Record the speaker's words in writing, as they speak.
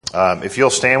If you'll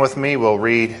stand with me, we'll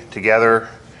read together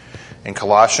in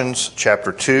Colossians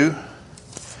chapter 2,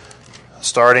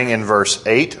 starting in verse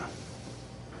 8.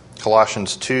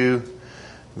 Colossians 2,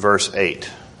 verse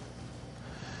 8.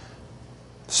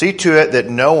 See to it that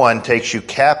no one takes you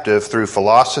captive through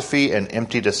philosophy and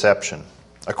empty deception,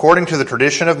 according to the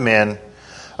tradition of men,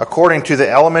 according to the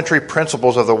elementary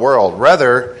principles of the world,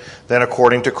 rather than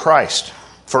according to Christ.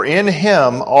 For in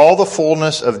him all the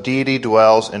fullness of deity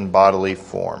dwells in bodily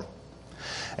form.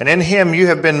 And in him you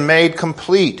have been made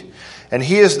complete, and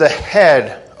he is the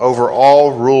head over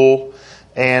all rule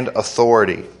and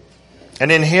authority.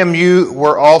 And in him you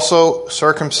were also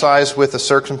circumcised with a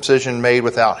circumcision made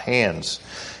without hands,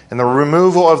 and the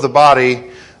removal of the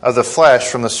body of the flesh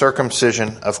from the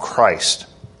circumcision of Christ,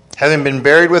 having been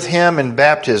buried with him in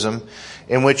baptism,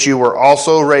 in which you were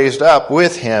also raised up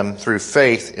with him through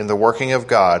faith in the working of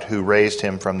God who raised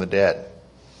him from the dead.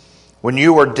 When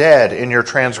you were dead in your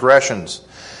transgressions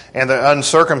and the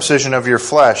uncircumcision of your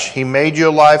flesh, he made you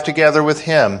alive together with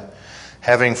him,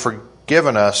 having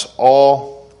forgiven us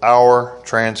all our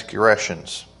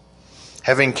transgressions,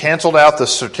 having canceled out the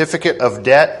certificate of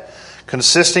debt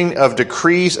consisting of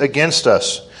decrees against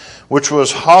us, which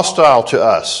was hostile to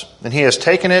us, and he has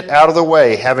taken it out of the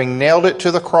way, having nailed it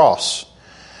to the cross.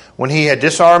 When he had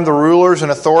disarmed the rulers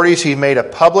and authorities, he made a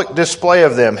public display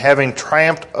of them, having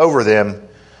triumphed over them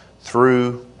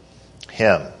through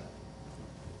him.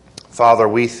 Father,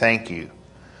 we thank you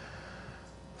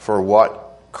for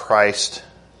what Christ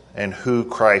and who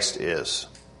Christ is.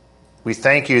 We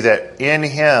thank you that in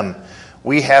him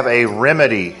we have a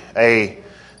remedy, a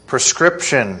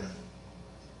prescription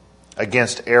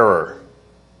against error.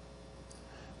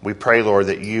 We pray, Lord,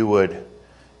 that you would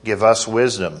give us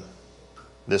wisdom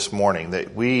this morning,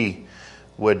 that we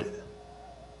would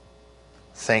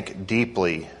think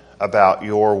deeply about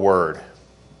your word.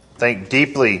 Think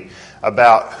deeply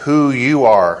about who you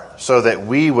are so that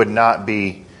we would not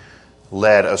be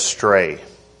led astray.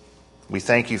 We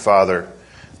thank you, Father,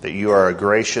 that you are a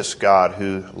gracious God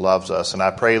who loves us. And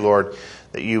I pray, Lord,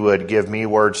 that you would give me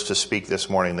words to speak this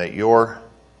morning, that your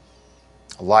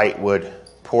light would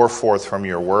pour forth from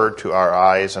your word to our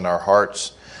eyes and our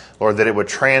hearts. Lord, that it would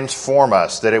transform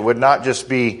us, that it would not just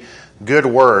be good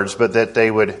words, but that they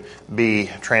would be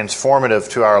transformative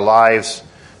to our lives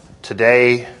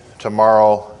today,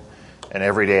 tomorrow, and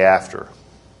every day after.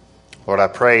 Lord, I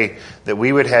pray that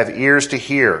we would have ears to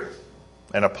hear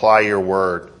and apply your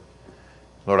word.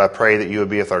 Lord, I pray that you would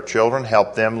be with our children.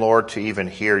 Help them, Lord, to even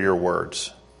hear your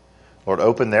words. Lord,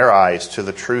 open their eyes to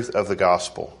the truth of the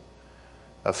gospel,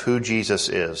 of who Jesus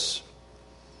is.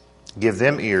 Give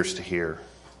them ears to hear.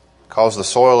 Cause the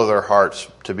soil of their hearts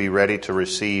to be ready to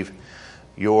receive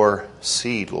your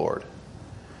seed, Lord.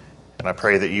 And I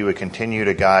pray that you would continue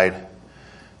to guide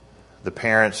the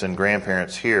parents and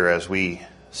grandparents here as we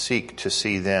seek to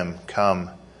see them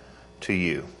come to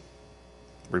you.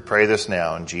 We pray this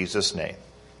now in Jesus' name.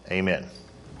 Amen.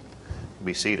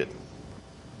 Be seated.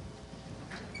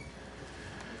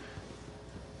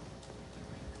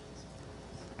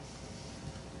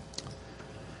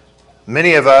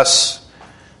 Many of us,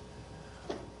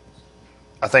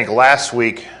 I think last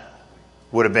week,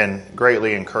 would have been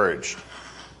greatly encouraged.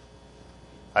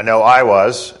 I know I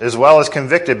was, as well as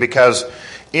convicted, because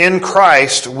in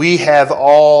Christ we have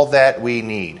all that we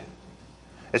need.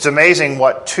 It's amazing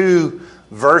what 2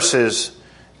 verses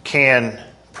can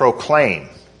proclaim.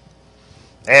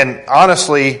 And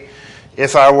honestly,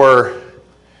 if I were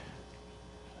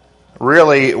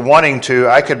really wanting to,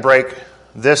 I could break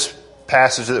this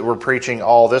passage that we're preaching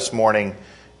all this morning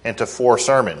into 4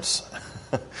 sermons.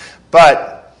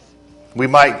 But we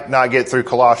might not get through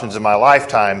Colossians in my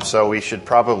lifetime, so we should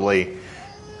probably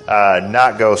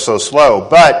not go so slow.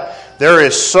 But there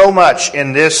is so much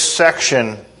in this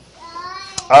section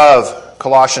of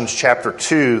Colossians chapter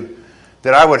 2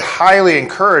 that I would highly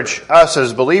encourage us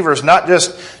as believers not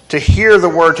just to hear the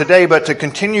word today, but to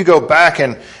continue to go back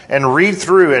and read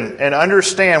through and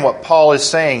understand what Paul is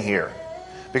saying here.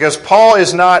 Because Paul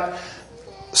is not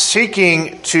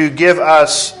seeking to give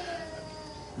us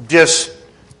just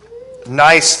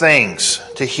nice things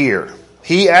to hear.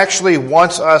 He actually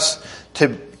wants us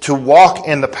to walk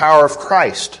in the power of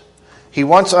Christ. He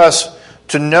wants us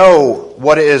to know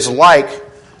what it is like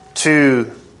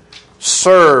to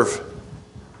serve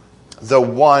the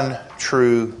one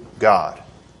true God.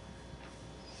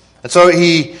 And so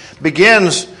he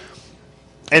begins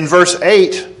in verse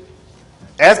 8,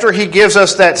 after he gives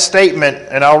us that statement,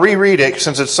 and I'll reread it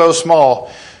since it's so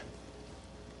small.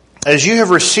 As you have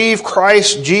received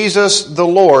Christ Jesus the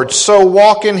Lord, so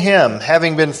walk in Him,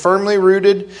 having been firmly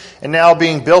rooted and now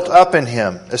being built up in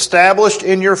Him, established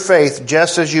in your faith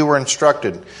just as you were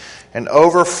instructed, and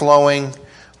overflowing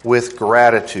with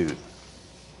gratitude.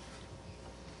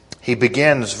 He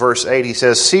begins, verse 8, he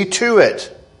says, see to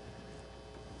it.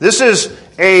 This is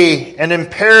an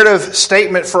imperative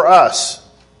statement for us.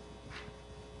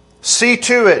 See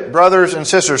to it, brothers and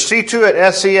sisters. See to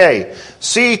it, SCA.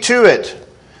 See to it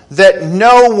that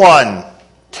no one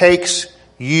takes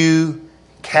you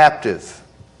captive.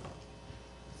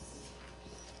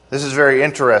 This is very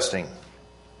interesting,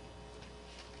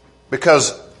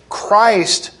 because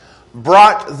Christ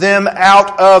brought them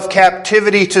out of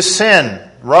captivity to sin.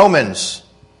 Romans.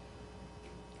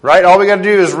 Right? All we got to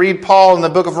do is read Paul in the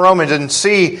book of Romans and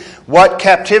see what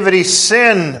captivity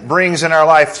sin brings in our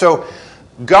life. So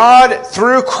God,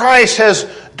 through Christ, has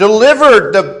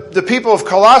delivered the people of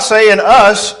Colossae and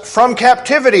us from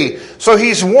captivity. So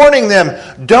He's warning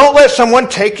them, don't let someone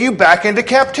take you back into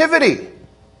captivity.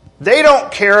 They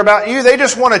don't care about you. They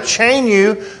just want to chain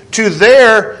you to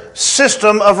their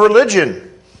system of religion.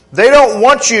 They don't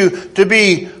want you to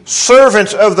be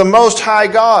servants of the Most High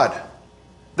God.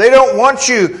 They don't want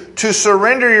you to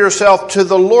surrender yourself to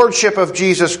the lordship of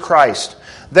Jesus Christ.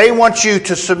 They want you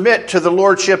to submit to the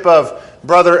lordship of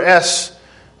Brother S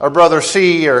or Brother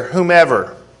C or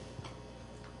whomever.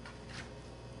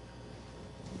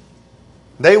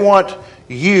 They want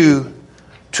you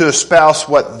to espouse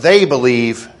what they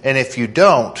believe, and if you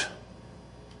don't,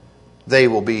 they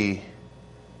will be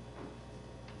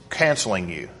canceling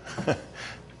you.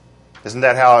 Isn't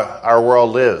that how our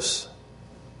world lives?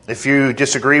 If you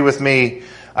disagree with me,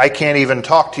 I can't even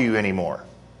talk to you anymore.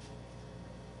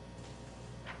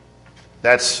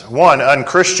 That's one,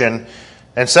 unchristian.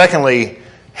 And secondly,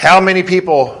 how many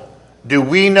people do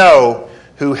we know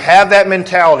who have that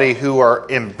mentality who are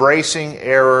embracing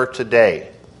error today?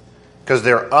 Because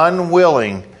they're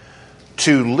unwilling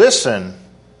to listen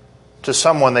to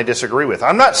someone they disagree with.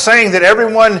 I'm not saying that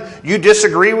everyone you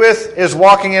disagree with is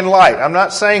walking in light. I'm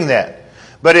not saying that.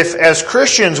 But if, as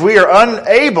Christians, we are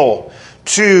unable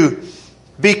to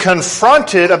be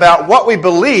confronted about what we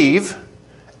believe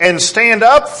and stand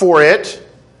up for it,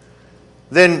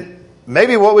 then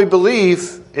maybe what we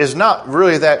believe is not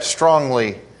really that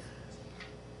strongly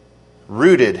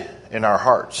rooted in our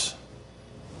hearts.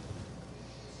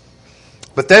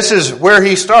 But this is where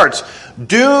he starts.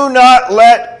 Do not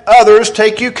let others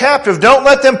take you captive. Don't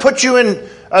let them put you in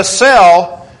a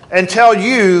cell and tell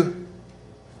you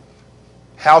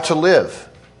how to live.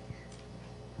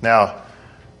 Now,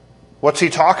 what's he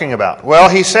talking about? Well,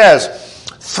 he says,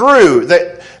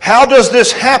 how does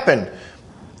this happen?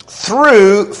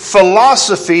 Through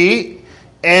philosophy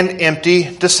and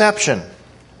empty deception.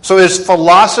 So is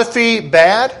philosophy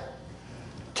bad?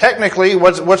 Technically,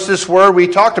 what's this word? We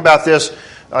talked about this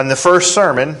on the first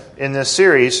sermon in this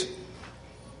series.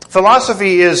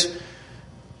 Philosophy is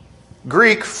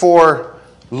Greek for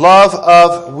love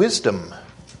of wisdom.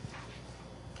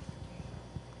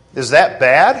 Is that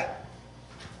bad?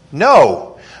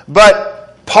 No.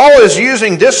 But Paul is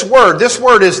using this word. This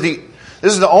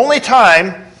is the only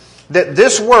time that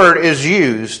this word is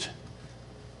used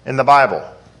in the Bible.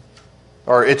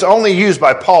 Or it's only used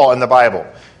by Paul in the Bible.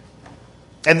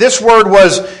 And this word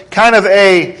was kind of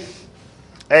a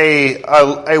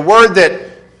word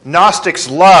that Gnostics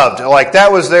loved. Like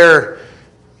that was their,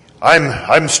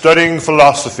 I'm studying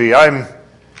philosophy.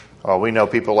 We know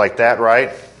people like that,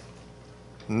 right?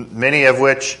 Many of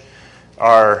which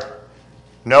are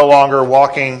no longer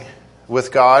walking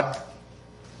with God.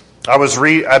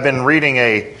 I've been reading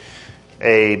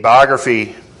a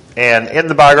biography, and in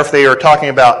the biography they are talking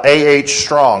about A.H.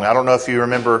 Strong. I don't know if you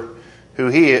remember who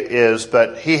he is,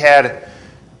 but he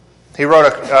wrote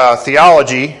a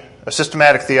theology, a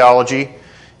systematic theology,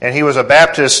 and he was a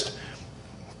Baptist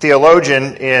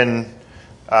theologian in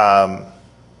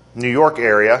New York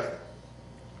area,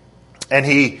 and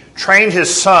he trained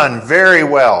his son very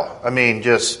well. I mean,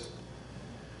 just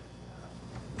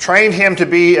trained him to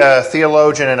be a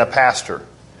theologian and a pastor.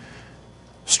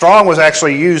 Strong was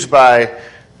actually used by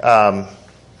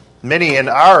many in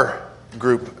our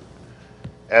group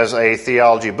as a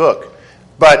theology book.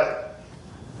 But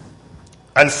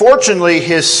unfortunately,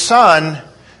 his son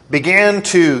began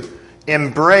to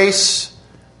embrace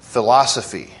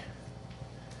philosophy.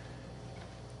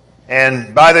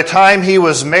 And by the time he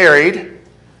was married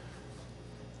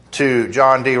to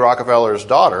John D. Rockefeller's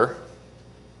daughter,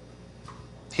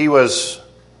 he was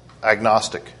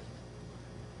agnostic.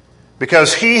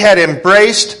 Because he had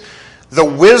embraced the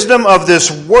wisdom of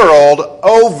this world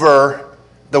over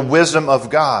the wisdom of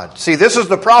God. See, this is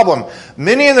the problem.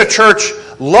 Many in the church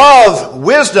love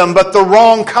wisdom, but the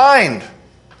wrong kind.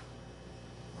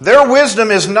 Their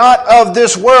wisdom is not of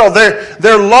this world.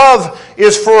 Their love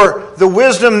is for the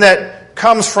wisdom that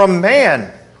comes from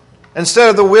man instead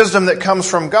of the wisdom that comes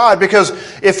from God. Because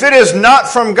if it is not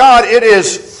from God, it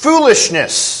is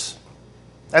foolishness.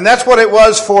 And that's what it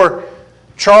was for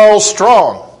Charles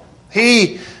Strong.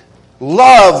 He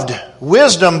loved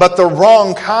wisdom, but the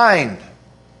wrong kind.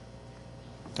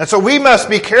 And so we must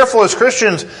be careful as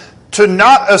Christians to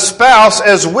not espouse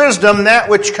as wisdom that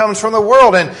which comes from the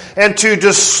world, and to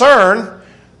discern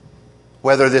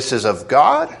whether this is of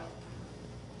God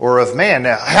or of man.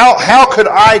 Now, how could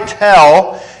I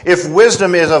tell if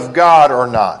wisdom is of God or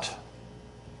not?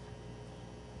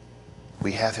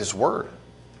 We have His Word.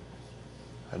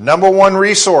 A number one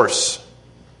resource.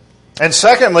 And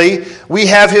secondly, we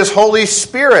have His Holy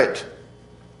Spirit.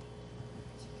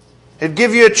 It'd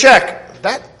give you a check.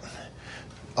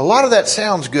 A lot of that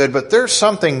sounds good, but there's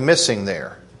something missing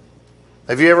there.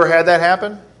 Have you ever had that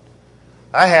happen?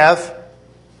 I have.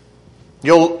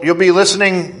 You'll be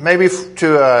listening maybe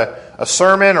to a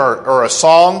sermon or a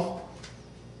song.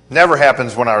 Never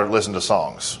happens when I listen to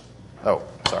songs. Oh,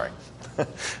 sorry.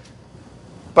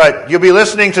 But you'll be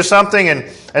listening to something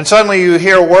and suddenly you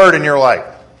hear a word and you're like,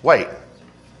 wait,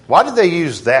 why did they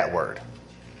use that word?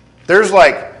 There's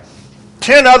like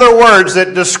 10 other words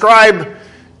that describe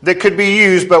that could be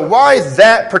used, but why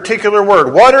that particular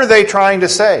word? What are they trying to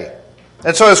say?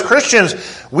 And so as Christians,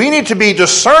 we need to be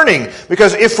discerning,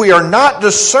 because if we are not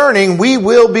discerning, we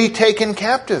will be taken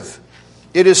captive.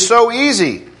 It is so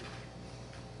easy.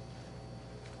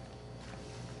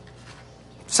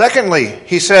 Secondly,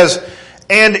 he says,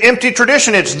 and empty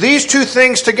tradition. It's these two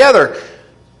things together.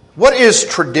 What is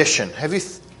tradition?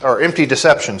 Or empty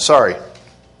deception, sorry.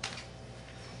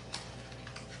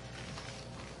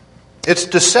 It's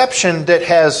deception that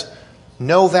has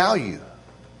no value.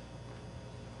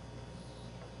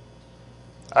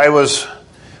 I was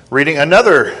reading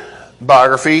another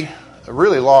biography, a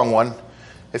really long one.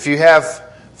 If you have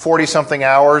 40-something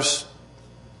hours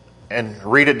and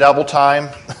read it double time,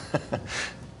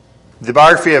 the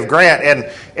biography of Grant.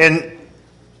 And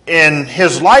in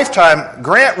his lifetime,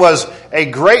 Grant was a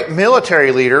great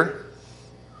military leader,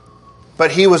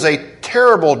 but he was a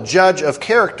terrible judge of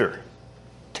character.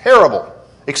 Terrible,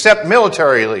 except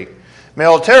militarily.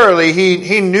 Militarily,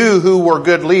 he knew who were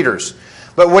good leaders.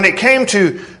 But when it came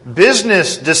to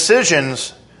business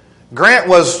decisions, Grant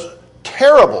was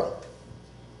terrible.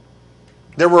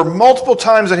 There were multiple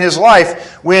times in his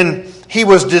life when he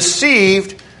was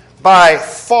deceived by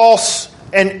false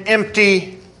and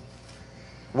empty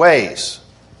ways.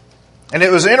 And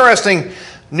it was interesting,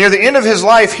 near the end of his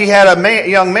life, he had a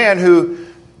young man who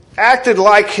acted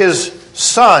like his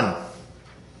son,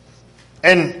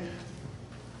 and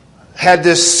had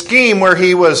this scheme where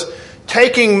he was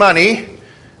taking money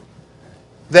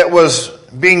that was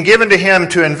being given to him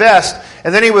to invest,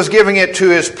 and then he was giving it to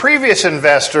his previous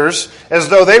investors as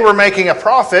though they were making a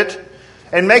profit,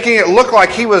 and making it look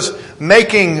like he was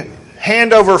making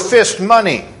hand over fist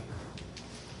money.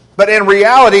 But in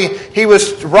reality, he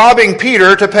was robbing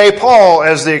Peter to pay Paul,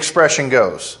 as the expression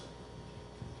goes.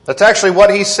 That's actually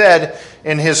what he said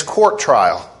in his court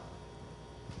trial.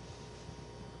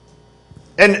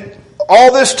 And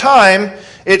all this time,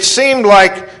 it seemed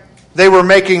like they were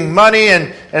making money,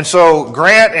 and so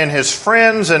Grant and his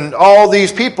friends and all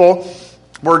these people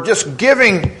were just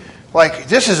giving, like,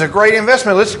 this is a great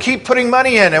investment. Let's keep putting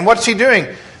money in. And what's he doing?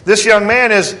 This young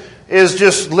man is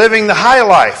just living the high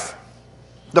life.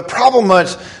 The problem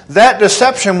was that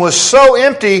deception was so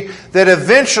empty that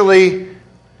eventually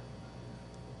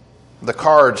the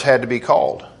cards had to be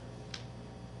called.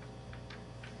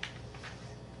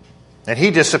 And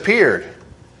he disappeared.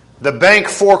 The bank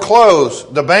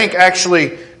foreclosed. The bank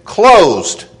actually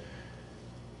closed.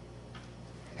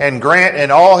 And Grant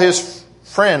and all his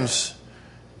friends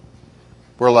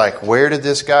were like, where did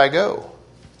this guy go?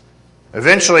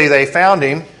 Eventually they found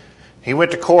him. He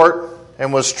went to court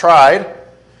and was tried.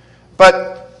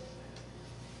 But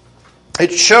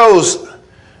it shows,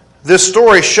 this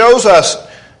story shows us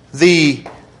the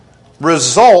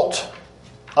result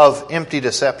of empty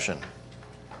deception.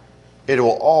 It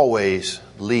will always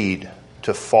lead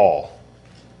to fall.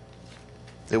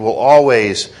 It will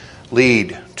always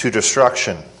lead to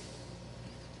destruction.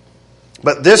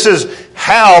 But this is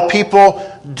how people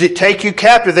take you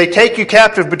captive. They take you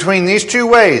captive between these two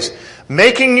ways.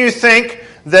 Making you think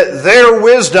that their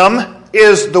wisdom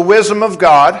is the wisdom of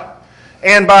God,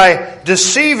 and by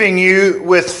deceiving you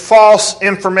with false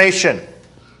information.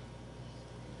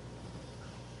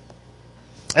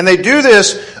 And they do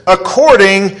this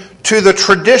according to the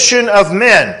tradition of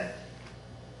men.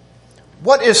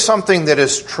 What is something that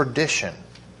is tradition?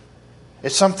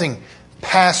 It's something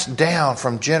passed down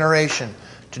from generation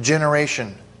to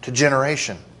generation to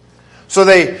generation. So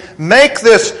they make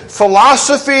this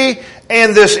philosophy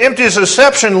and this empty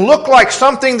deception look like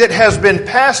something that has been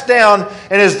passed down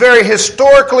and is very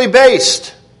historically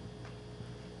based.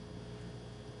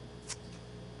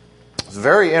 It's a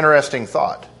very interesting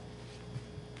thought.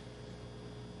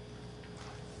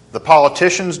 The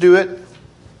politicians do it.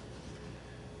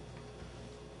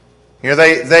 You know,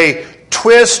 they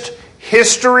twist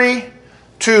history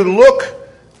to look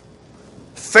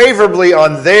favorably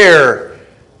on their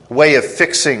way of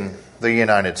fixing the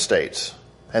United States.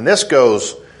 And this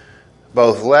goes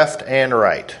both left and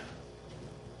right.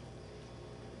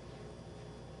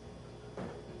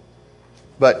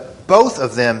 But both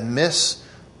of them miss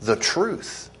the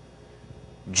truth.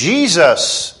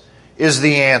 Jesus is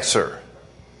the answer.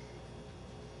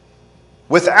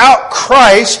 Without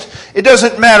Christ, it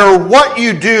doesn't matter what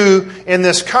you do in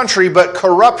this country, but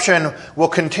corruption will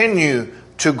continue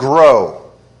to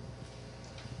grow.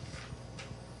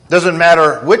 Doesn't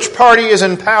matter which party is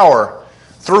in power.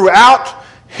 Throughout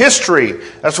history,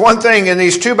 that's one thing in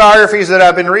these two biographies that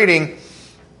I've been reading,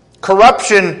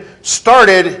 corruption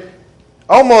started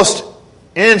almost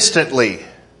instantly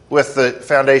with the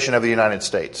foundation of the United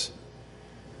States.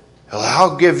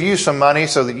 I'll give you some money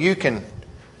so that you can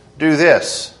do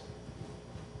this.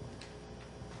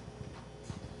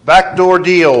 Backdoor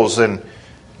deals and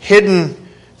hidden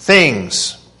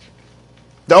things.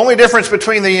 The only difference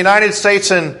between the United States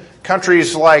and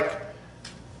countries like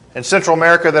in Central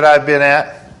America that I've been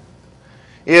at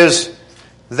is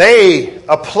they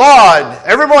applaud.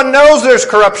 Everyone knows there's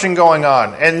corruption going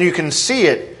on, and you can see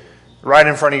it right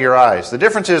in front of your eyes. The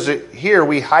difference is that here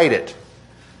we hide it,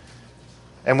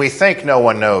 and we think no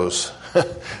one knows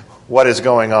what is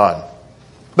going on.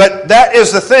 But that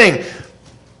is the thing.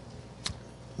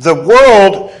 The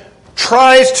world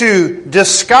tries to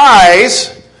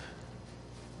disguise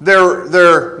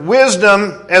their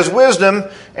wisdom as wisdom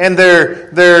and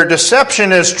their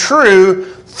deception as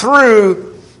true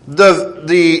through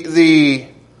the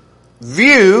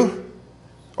view,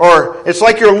 or it's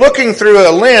like you're looking through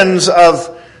a lens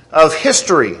of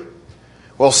history.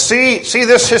 Well, see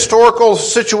this historical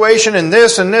situation and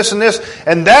this and this and this,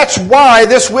 and that's why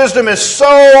this wisdom is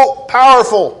so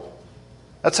powerful.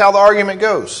 That's how the argument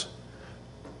goes.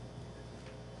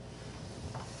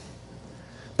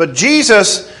 But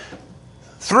Jesus,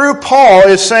 through Paul,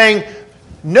 is saying,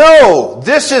 no,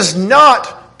 this is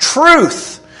not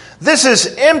truth. This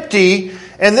is empty,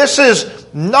 and this is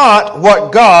not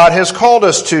what God has called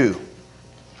us to.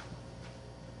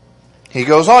 He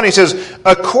goes on, he says,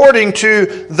 according to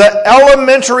the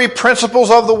elementary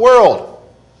principles of the world.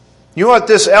 You know what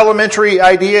this elementary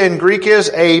idea in Greek is?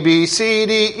 A, B, C,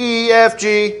 D, E, F,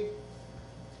 G.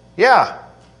 Yeah.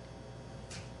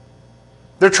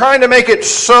 They're trying to make it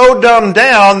so dumbed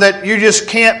down that you just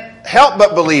can't help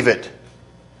but believe it.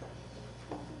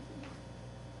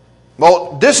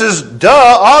 Well, this is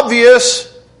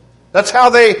obvious. That's how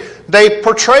they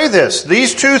portray this.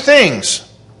 These two things.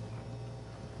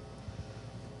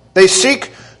 They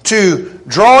seek to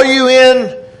draw you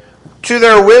in to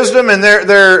their wisdom and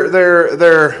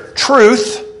their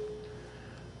truth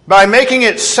by making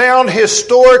it sound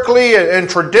historically and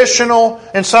traditional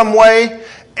in some way,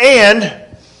 and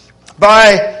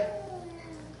by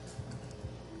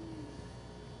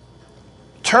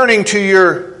turning to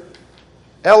your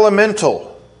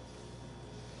elemental.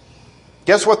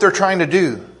 Guess what they're trying to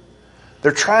do?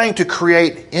 They're trying to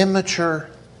create immature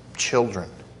children.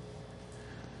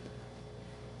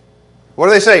 What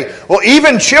do they say? Well,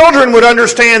 even children would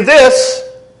understand this.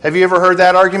 Have you ever heard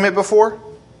that argument before?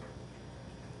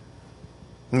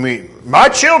 My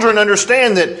children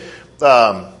understand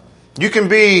that you can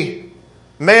be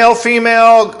male,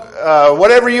 female,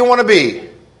 whatever you want to be.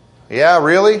 Yeah,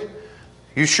 really?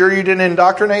 You sure you didn't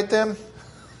indoctrinate them?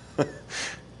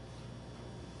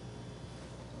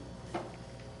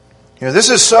 This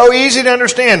is so easy to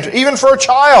understand, even for a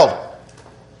child.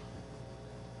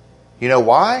 You know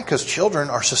why? Because children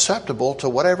are susceptible to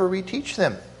whatever we teach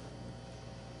them.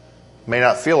 May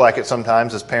not feel like it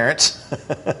sometimes as parents,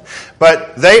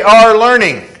 but they are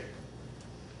learning.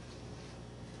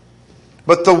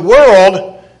 But the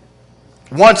world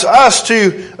wants us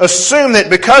to assume that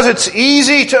because it's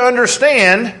easy to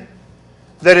understand,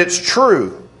 that it's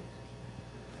true.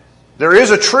 There is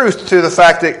a truth to the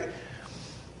fact that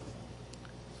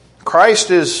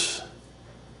Christ is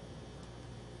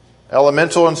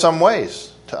elemental in some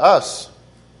ways to us.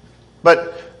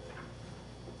 But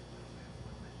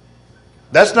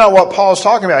That's not what Paul is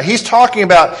talking about. He's talking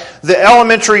about the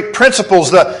elementary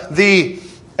principles, the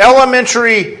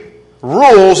elementary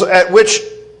rules at which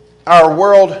our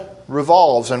world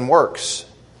revolves and works.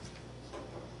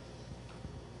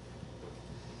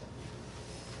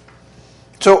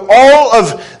 So all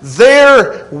of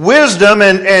their wisdom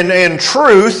and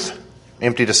truth,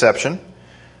 empty deception,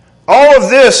 all of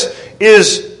this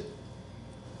is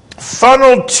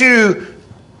funneled to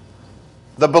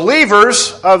the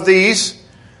believers of these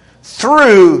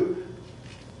through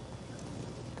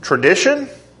tradition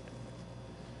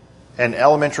and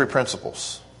elementary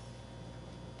principles.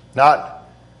 Not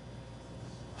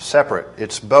separate.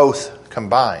 It's both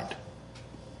combined.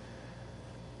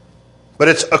 But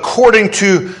it's according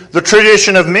to the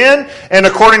tradition of men and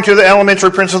according to the elementary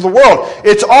principles of the world.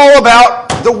 It's all about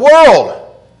the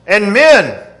world and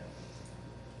men.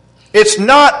 It's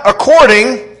not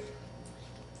according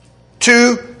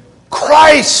to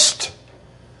Christ.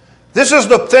 This is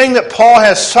the thing that Paul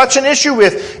has such an issue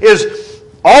with, is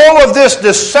all of this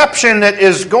deception that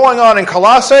is going on in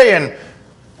Colossae and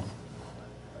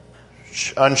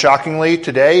unshockingly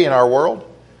today in our world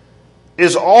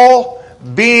is all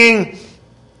being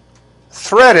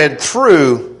threaded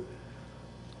through,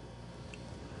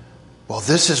 well,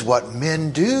 this is what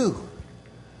men do.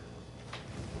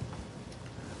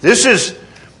 This is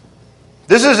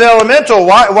elemental.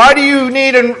 Why do you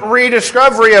need a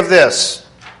rediscovery of this?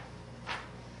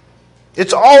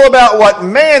 It's all about what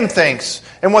man thinks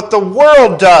and what the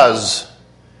world does.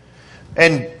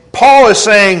 And Paul is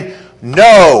saying,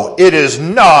 no, it is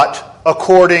not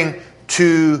according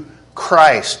to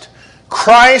Christ.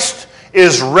 Christ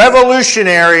is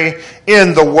revolutionary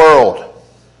in the world.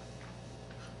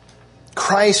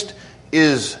 Christ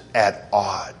is at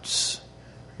odds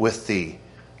with the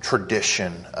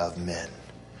tradition of men.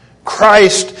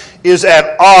 Christ is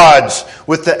at odds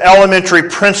with the elementary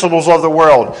principles of the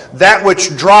world. That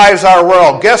which drives our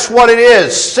world. Guess what it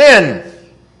is? Sin.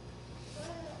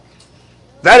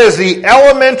 That is the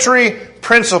elementary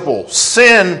principle.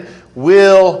 Sin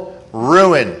will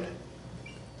ruin.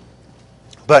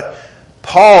 But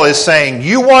Paul is saying,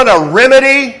 you want a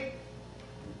remedy?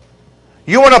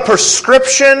 You want a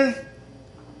prescription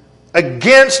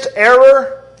against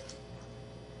error?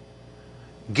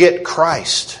 Get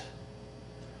Christ.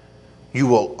 You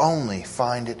will only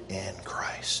find it in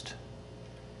Christ.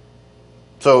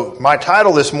 So my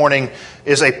title this morning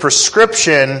is A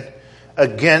Prescription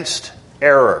Against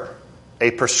Error.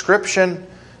 A prescription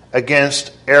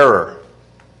against error.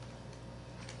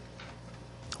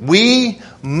 We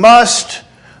must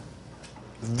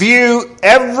view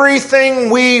everything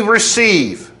we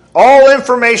receive, all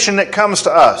information that comes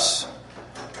to us,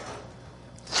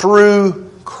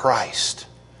 through Christ.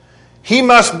 He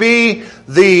must be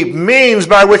the means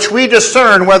by which we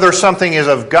discern whether something is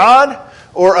of God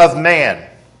or of man.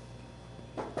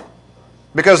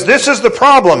 Because this is the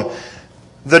problem.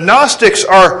 The Gnostics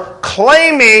are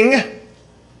claiming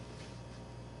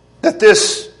that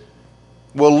this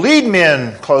will lead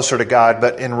men closer to God,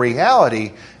 but in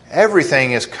reality,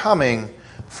 everything is coming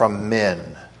from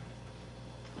men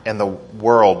and the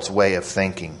world's way of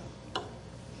thinking.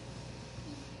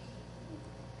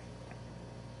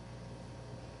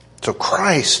 So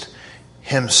Christ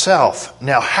himself.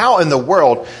 Now, how in the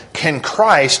world can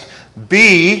Christ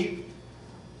be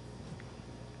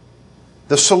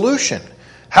the solution?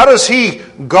 How does he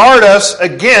guard us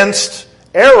against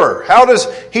error? How does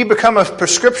he become a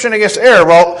prescription against error?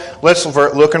 Well, let's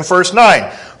look in verse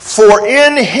 9. For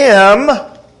in him...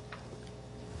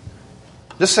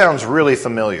 This sounds really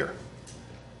familiar.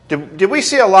 Did we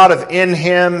see a lot of in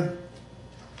him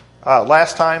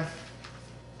last time?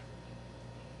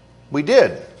 We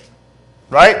did.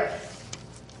 Right?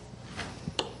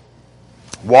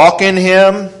 Walk in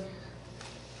him.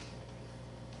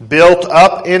 Built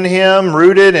up in him.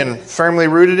 Rooted and firmly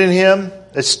rooted in him.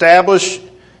 Established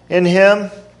in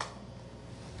him.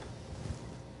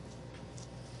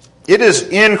 It is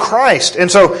in Christ.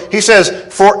 And so he says,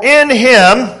 for in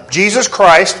him, Jesus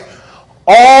Christ,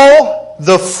 all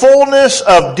the fullness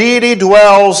of deity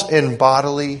dwells in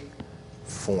bodily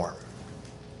form.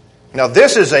 Now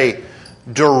this is a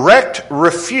direct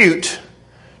refute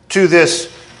to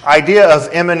this idea of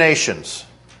emanations.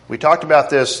 We talked about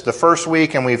this the first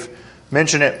week and we've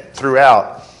mentioned it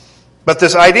throughout. But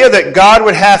this idea that God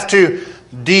would have to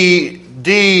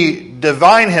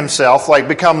divine himself, like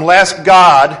become less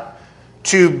God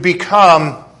to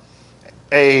become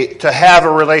to have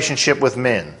a relationship with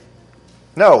men.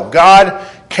 No, God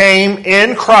came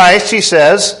in Christ, he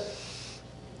says,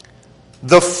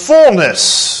 the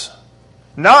fullness,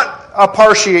 not a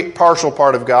partial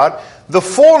part of God, The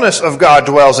fullness of God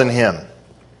dwells in him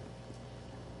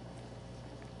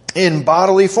in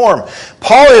bodily form.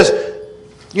 Paul is,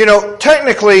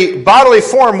 technically bodily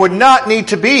form would not need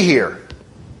to be here.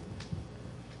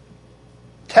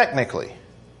 Technically.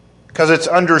 Because it's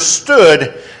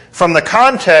understood from the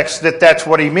context that that's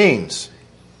what he means.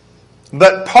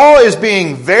 But Paul is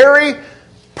being very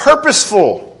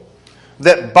purposeful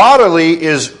that bodily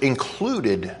is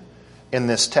included in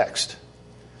this text.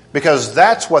 Because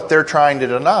that's what they're trying to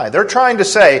deny. They're trying to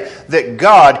say that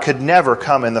God could never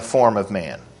come in the form of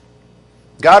man.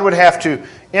 God would have to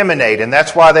emanate, and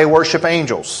that's why they worship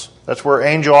angels. That's where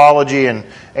angelology and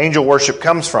angel worship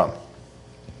comes from.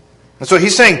 And so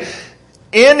he's saying,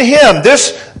 in him,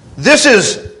 this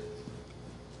is,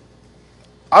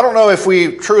 I don't know if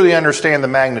we truly understand the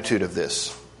magnitude of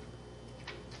this.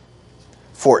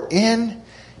 For in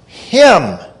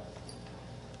him,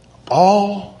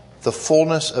 all the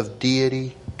fullness of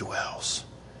deity dwells.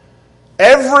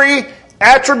 Every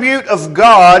attribute of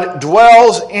God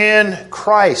dwells in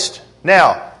Christ.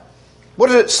 Now, what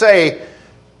does it say?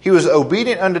 He was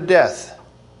obedient unto death.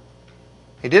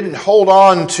 He didn't hold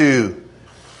on to.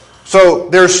 So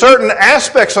there are certain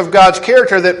aspects of God's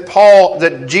character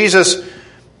that Jesus,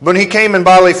 when he came in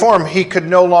bodily form, he could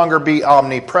no longer be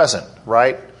omnipresent,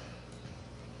 right?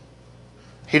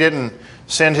 He didn't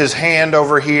send his hand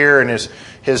over here and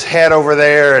his head over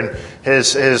there and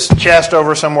his chest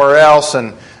over somewhere else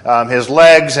and his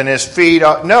legs and his feet.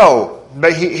 No,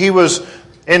 but he was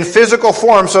in physical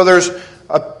form, so there's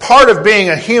a part of being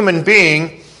a human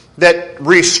being that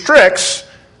restricts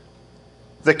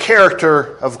the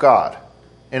character of God,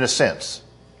 in a sense.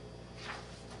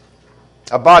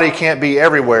 A body can't be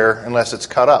everywhere unless it's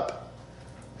cut up.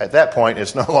 At that point,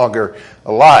 it's no longer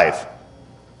alive.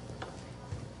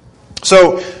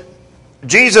 So,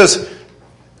 Jesus,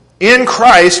 in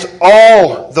Christ,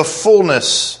 all the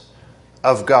fullness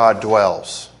of God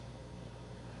dwells.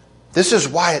 This is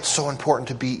why it's so important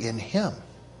to be in Him.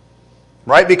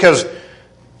 Right? Because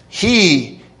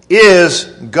He is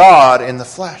God in the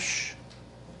flesh.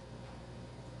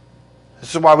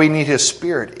 This is why we need His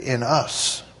Spirit in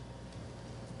us.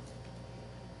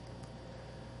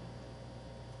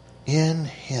 In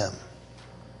Him.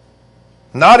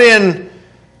 Not in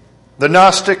the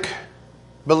Gnostic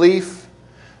belief,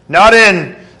 not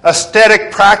in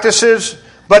ascetic practices,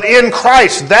 but in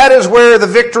Christ. That is where the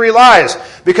victory lies.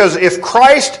 Because if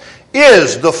Christ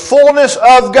is the fullness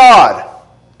of God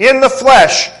in the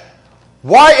flesh,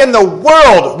 why in the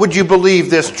world would you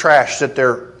believe this trash that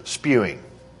they're spewing?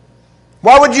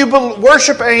 Why would you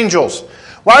worship angels?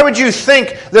 Why would you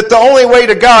think that the only way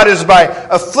to God is by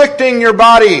afflicting your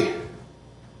body?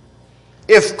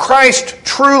 If Christ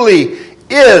truly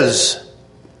is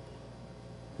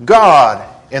God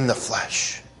in the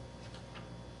flesh.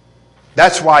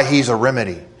 That's why He's a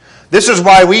remedy. This is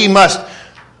why we must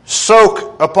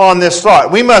soak upon this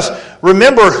thought. We must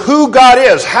remember who God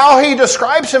is, how He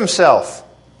describes Himself.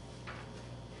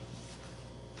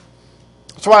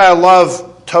 That's why I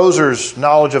love Tozer's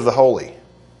Knowledge of the Holy.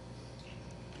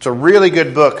 It's a really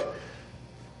good book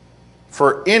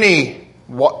for any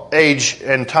age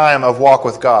and time of walk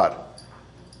with God.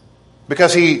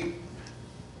 Because he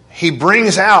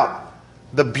brings out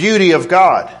the beauty of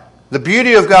God. The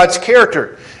beauty of God's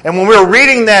character. And when we're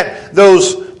reading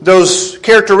those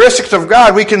characteristics of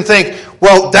God, we can think,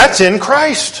 well, that's in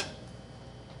Christ.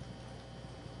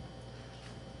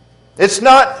 It's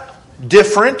not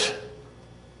different.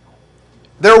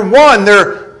 They're one.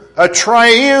 They're a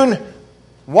triune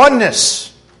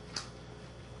oneness.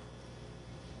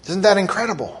 Isn't that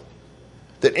incredible?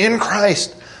 That in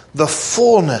Christ, the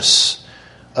fullness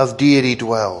of deity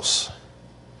dwells.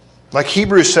 Like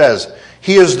Hebrews says,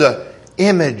 He is the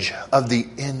image of the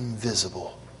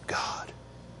invisible God.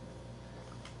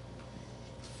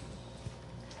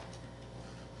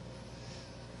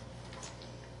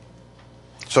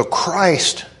 So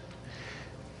Christ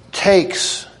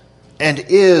takes and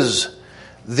is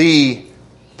the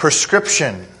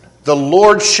prescription, the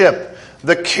lordship,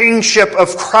 the kingship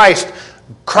of Christ.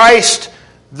 Christ,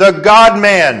 the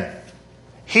God-man.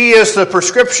 He is the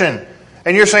prescription.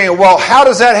 And you're saying, well, how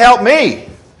does that help me?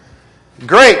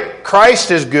 Great,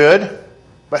 Christ is good.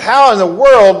 But how in the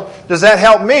world does that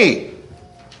help me?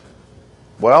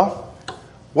 Well,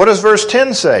 what does verse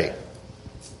 10 say?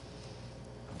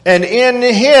 And in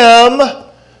Him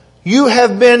you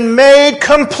have been made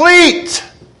complete.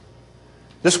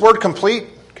 This word complete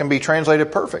can be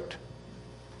translated perfect.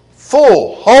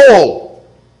 Full, whole.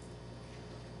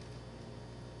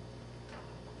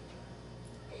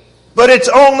 But it's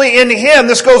only in Him.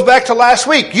 This goes back to last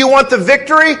week. You want the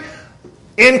victory?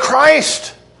 In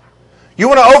Christ. You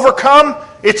want to overcome?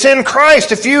 It's in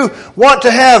Christ. If you want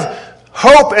to have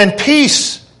hope and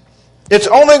peace, it's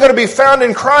only going to be found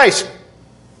in Christ.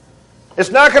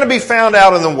 It's not going to be found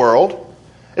out in the world.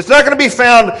 It's not going to be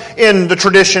found in the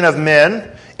tradition of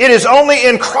men. It is only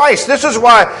in Christ. This is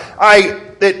why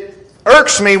it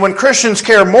irks me when Christians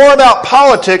care more about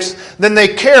politics than they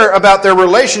care about their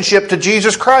relationship to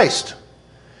Jesus Christ.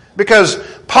 Because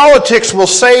politics will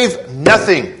save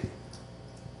nothing.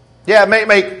 Yeah, it may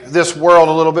make this world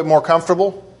a little bit more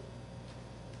comfortable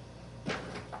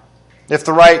if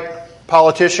the right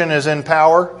politician is in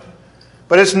power.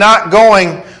 But it's not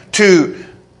going to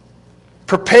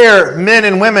prepare men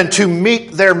and women to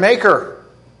meet their Maker.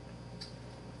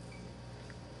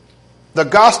 The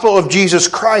gospel of Jesus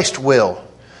Christ will.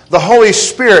 The Holy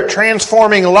Spirit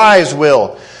transforming lives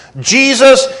will.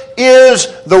 Jesus is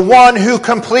the one who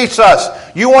completes us.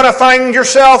 You want to find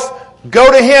yourself?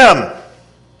 Go to Him.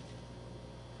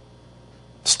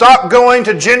 Stop going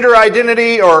to gender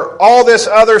identity or all this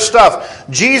other stuff.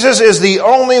 Jesus is the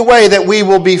only way that we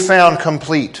will be found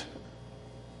complete.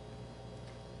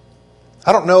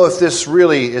 I don't know if this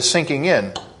really is sinking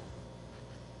in.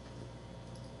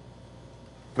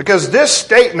 Because this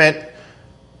statement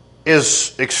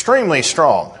is extremely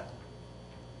strong.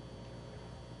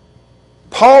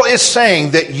 Paul is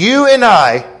saying that you and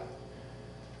I,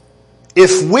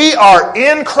 if we are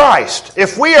in Christ,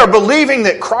 if we are believing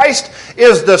that Christ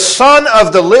is the Son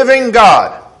of the living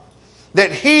God,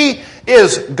 that He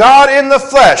is God in the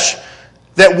flesh,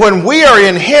 that when we are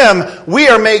in Him, we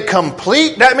are made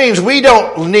complete. That means we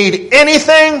don't need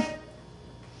anything.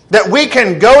 That we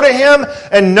can go to Him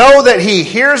and know that He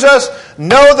hears us,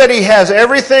 know that He has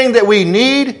everything that we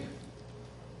need.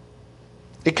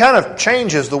 It kind of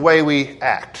changes the way we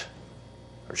act,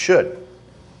 or should.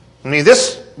 I mean,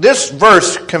 this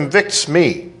verse convicts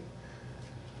me.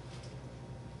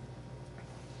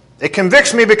 It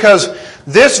convicts me because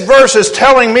this verse is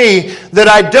telling me that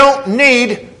I don't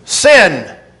need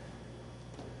sin.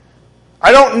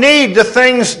 I don't need the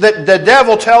things that the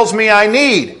devil tells me I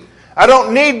need. I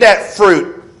don't need that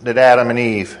fruit that Adam and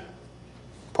Eve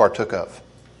partook of.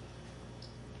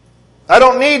 I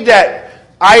don't need that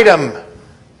item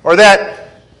or that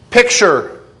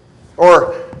picture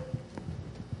or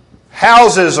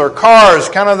houses or cars,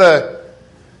 kind of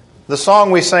the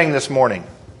song we sang this morning.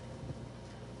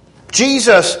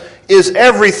 Jesus is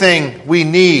everything we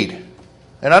need.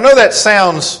 And I know that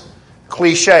sounds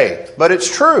cliche, but it's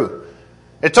true.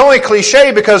 It's only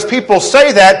cliche because people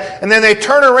say that and then they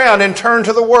turn around and turn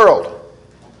to the world.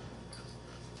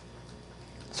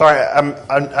 Sorry,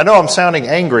 I know I'm sounding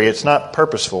angry. It's not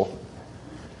purposeful.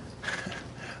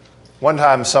 One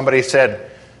time somebody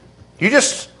said, "You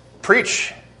just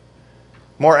preach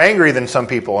more angry than some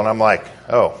people." And I'm like,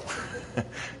 oh.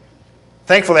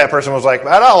 Thankfully that person was like,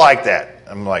 "I don't like that."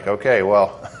 I'm like, okay,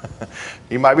 well,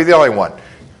 you might be the only one.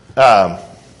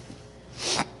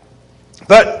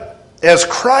 But as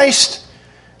Christ,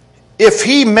 if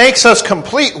He makes us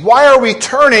complete, why are we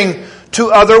turning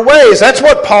to other ways? That's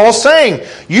what Paul's saying.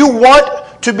 You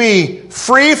want to be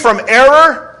free from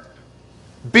error?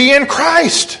 Be in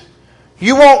Christ.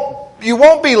 You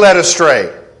won't be led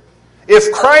astray.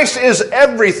 If Christ is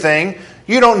everything,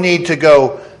 you don't need to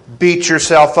go beat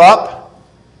yourself up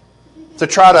to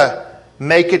try to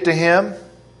make it to Him.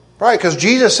 Right, because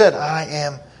Jesus said, "I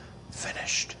am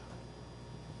finished."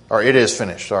 Or it is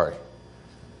finished, sorry.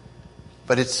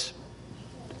 But it's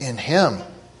in Him.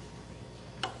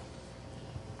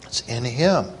 It's in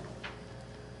Him.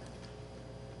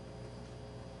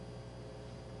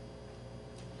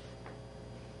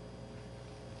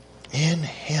 In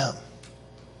Him.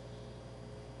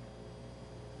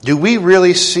 Do we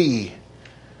really see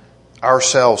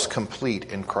ourselves complete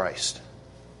in Christ?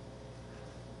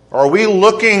 Or are we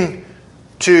looking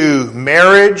to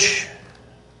marriage?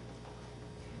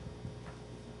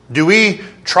 Do we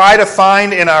try to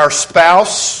find in our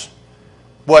spouse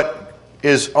what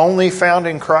is only found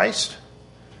in Christ?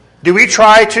 Do we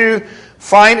try to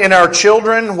find in our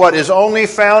children what is only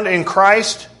found in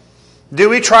Christ? Do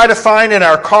we try to find in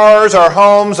our cars, our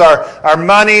homes, our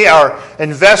money, our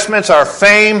investments, our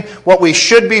fame, what we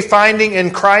should be finding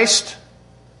in Christ?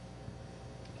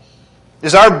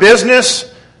 Is our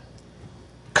business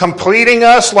completing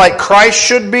us like Christ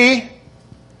should be?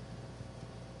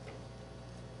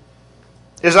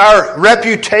 Is our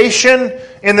reputation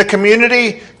in the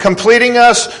community completing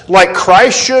us like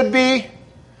Christ should be?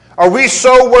 Are we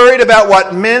so worried about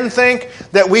what men think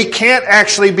that we can't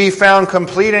actually be found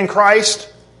complete in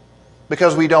Christ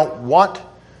because we don't want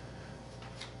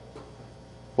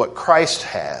what Christ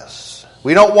has?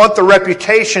 We don't want the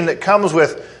reputation that comes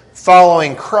with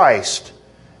following Christ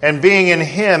and being in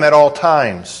Him at all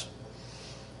times.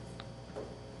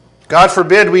 God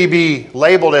forbid we be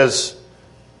labeled as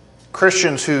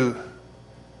Christians who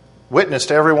witness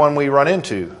to everyone we run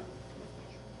into.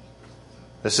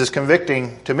 This is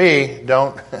convicting to me.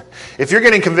 Don't. If you're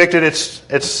getting convicted,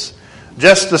 it's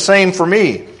just the same for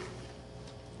me.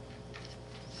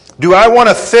 Do I want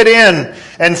to fit in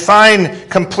and find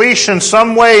completion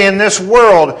some way in this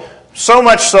world, so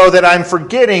much so that I'm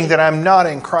forgetting that I'm not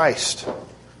in Christ?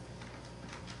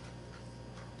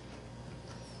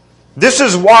 This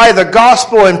is why the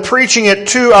gospel and preaching it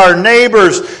to our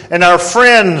neighbors and our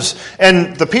friends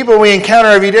and the people we encounter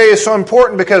every day is so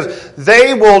important, because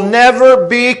they will never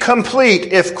be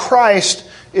complete if Christ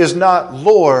is not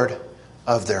Lord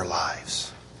of their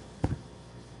lives.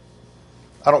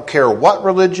 I don't care what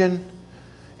religion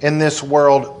in this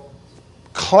world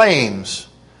claims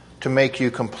to make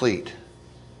you complete.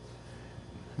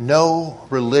 No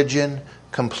religion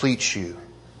completes you.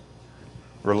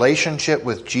 Relationship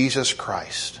with Jesus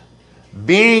Christ,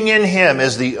 being in Him,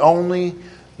 is the only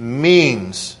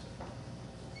means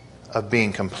of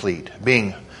being complete,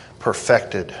 being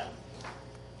perfected.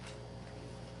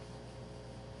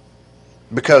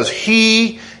 Because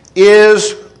He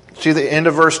is, see the end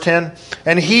of verse 10?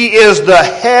 And He is the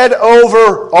head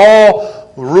over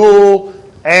all rule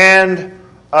and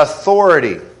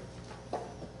authority.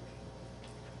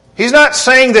 He's not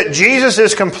saying that Jesus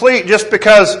is complete just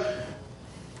because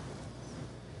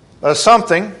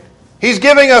something. He's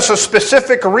giving us a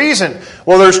specific reason.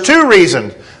 Well, there's two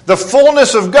reasons. The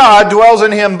fullness of God dwells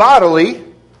in Him bodily.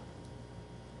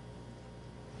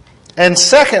 And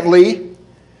secondly,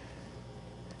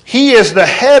 He is the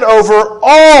head over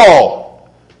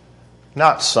all,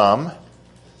 not some,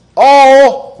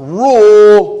 all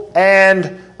rule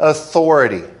and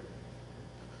authority.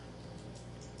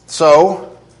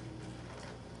 So,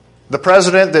 the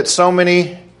president that so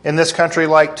many in this country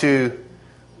like to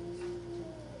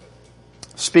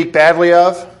speak badly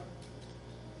of,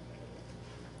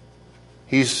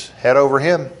 He's head over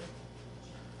him.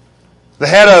 The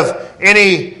head of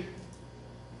any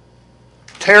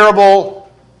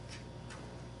terrible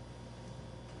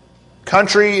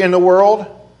country in the world,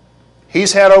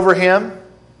 He's head over him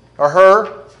or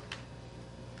her.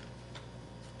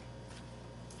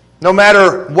 No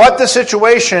matter what the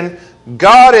situation,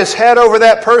 God is head over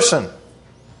that person.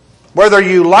 Whether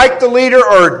you like the leader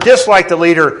or dislike the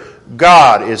leader,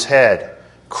 God is head.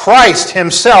 Christ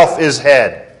Himself is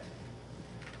head.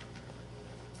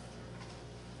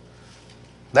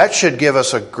 That should give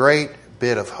us a great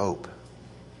bit of hope.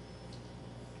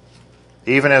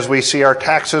 Even as we see our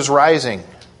taxes rising.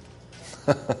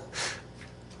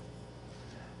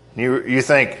 You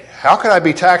think, how could I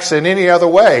be taxed in any other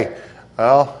way?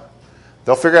 Well,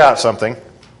 they'll figure out something.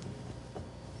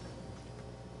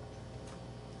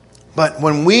 But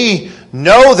when we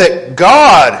know that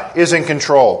God is in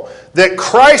control, that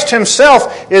Christ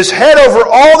Himself is head over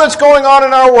all that's going on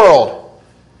in our world,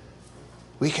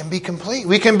 we can be complete.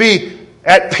 We can be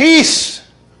at peace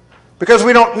because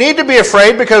we don't need to be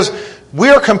afraid, because we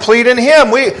are complete in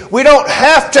Him. We don't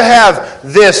have to have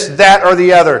this, that, or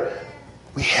the other.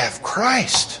 We have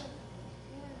Christ.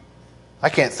 I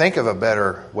can't think of a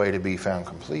better way to be found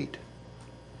complete.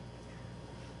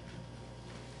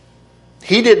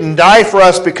 He didn't die for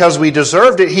us because we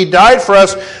deserved it. He died for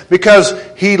us because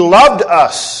He loved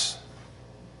us.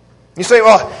 You say,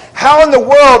 well, how in the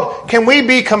world can we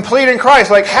be complete in Christ?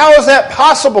 Like, how is that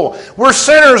possible? We're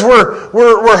sinners.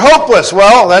 We're hopeless.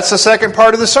 Well, that's the second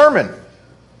part of the sermon.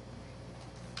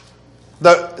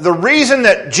 The reason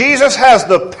that Jesus has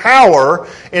the power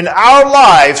in our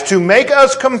lives to make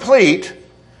us complete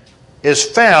is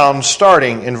found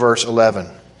starting in verse 11.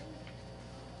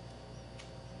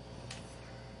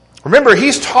 Remember,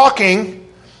 He's talking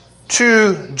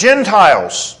to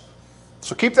Gentiles.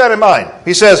 So keep that in mind.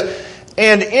 He says,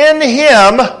 and in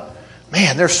Him,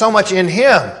 man, there's so much in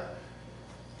Him.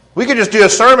 We could just do a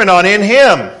sermon on in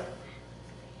Him.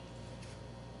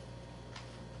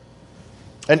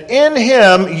 And in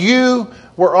Him you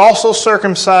were also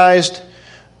circumcised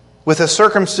with a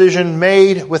circumcision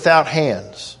made without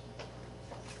hands.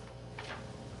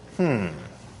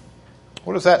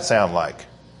 What does that sound like?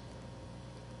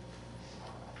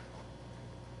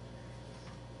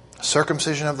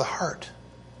 Circumcision of the heart.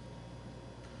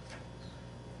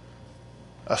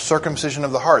 A circumcision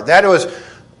of the heart. That was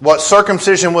what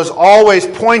circumcision was always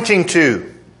pointing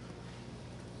to.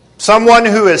 Someone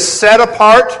who is set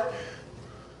apart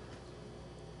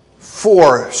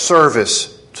for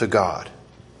service to God.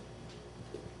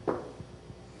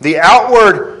 The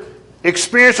outward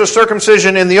experience of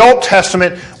circumcision in the Old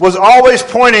Testament was always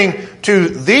pointing to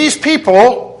these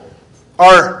people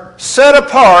are set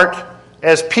apart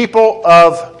as people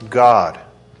of God.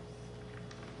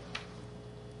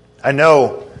 I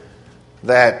know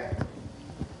that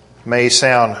may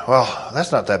sound, well,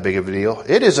 that's not that big of a deal.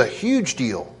 It is a huge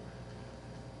deal.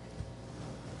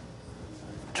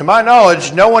 To my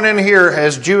knowledge, no one in here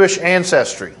has Jewish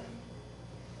ancestry.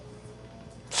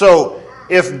 So,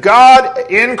 if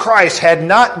God in Christ had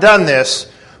not done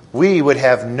this, we would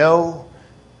have no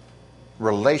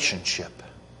relationship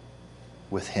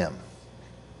with Him.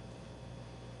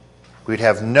 We'd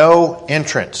have no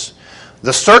entrance.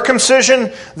 The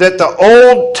circumcision that the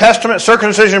Old Testament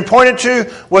circumcision pointed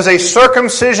to was a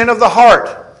circumcision of the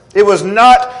heart. It was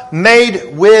not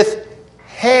made with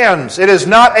hands. It is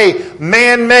not a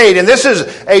man-made. And this is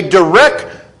a direct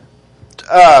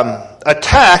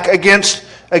attack against,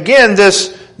 again,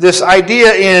 this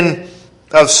idea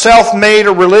of self-made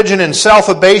religion and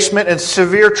self-abasement and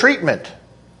severe treatment.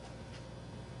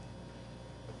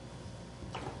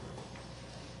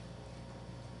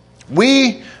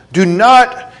 We do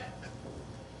not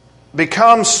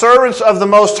become servants of the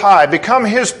Most High, become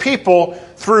His people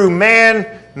through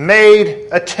man-made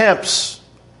attempts.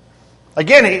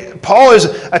 Again, Paul is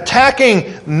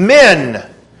attacking men.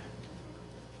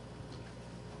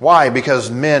 Why?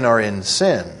 Because men are in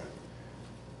sin.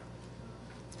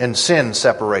 And sin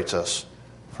separates us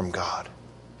from God.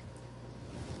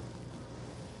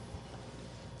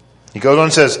 He goes on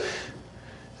and says,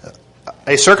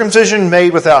 a circumcision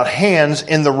made without hands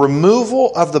in the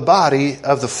removal of the body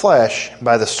of the flesh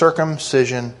by the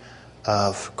circumcision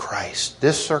of Christ.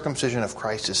 This circumcision of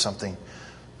Christ is something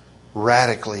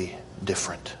radically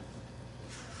different.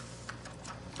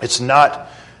 It's not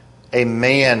a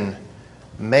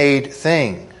man-made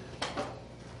thing.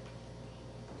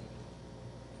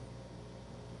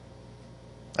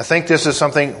 I think this is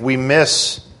something we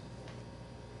miss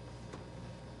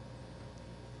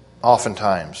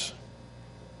oftentimes.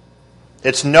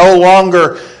 It's no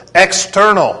longer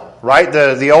external, right?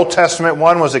 The Old Testament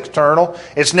one was external.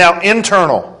 It's now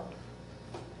internal.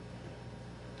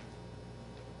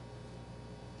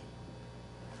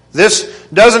 This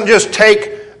doesn't just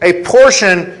take a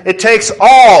portion, it takes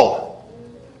all.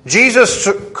 Jesus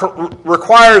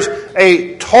requires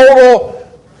a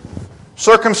total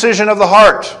circumcision of the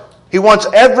heart. He wants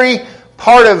every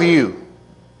part of you.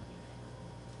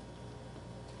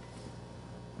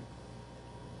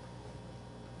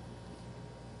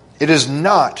 It is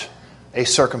not a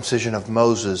circumcision of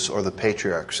Moses or the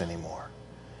patriarchs anymore.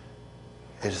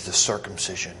 It is the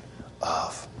circumcision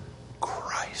of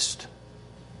Christ.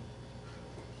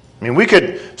 I mean, we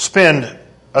could spend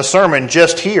a sermon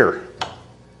just here.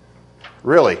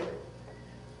 Really.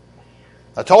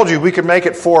 I told you we could make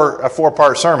it for a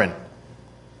 4-part sermon.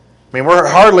 I mean, we're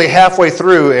hardly halfway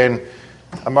through, and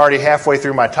I'm already halfway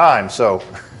through my time, so.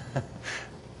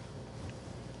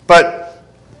 But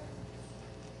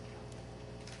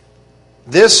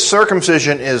this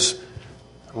circumcision is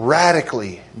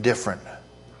radically different.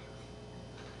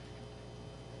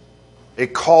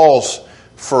 It calls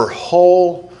for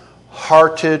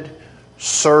wholehearted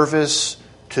service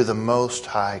to the Most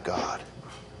High God.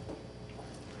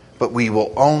 But we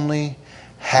will only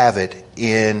have it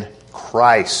in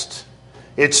Christ.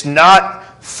 It's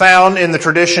not found in the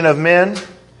tradition of men.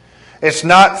 It's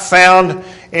not found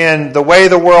in the way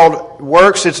the world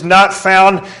works. It's not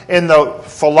found in the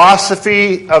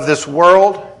philosophy of this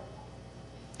world.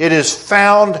 It is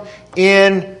found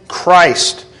in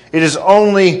Christ. It is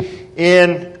only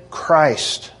in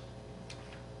Christ.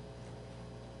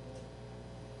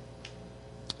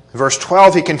 Verse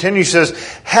 12, he continues, he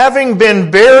says, having been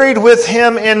buried with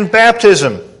Him in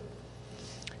baptism,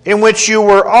 in which you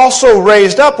were also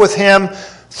raised up with Him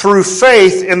through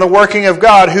faith in the working of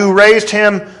God, who raised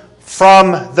Him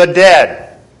from the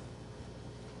dead.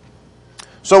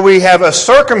 So we have a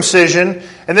circumcision,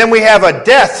 and then we have a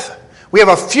death. We have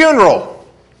a funeral.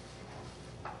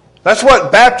 That's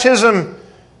what baptism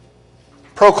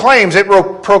proclaims. It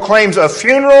proclaims a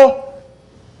funeral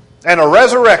and a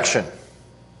resurrection.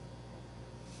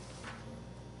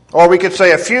 Or we could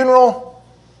say a funeral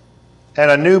and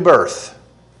a new birth.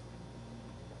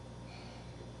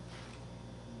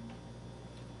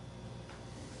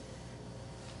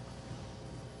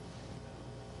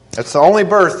 That's the only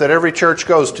birth that every church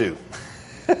goes to.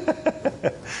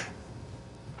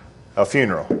 A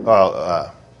funeral,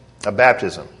 a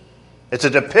baptism. It's a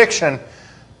depiction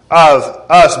of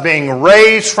us being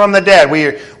raised from the dead.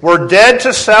 We're dead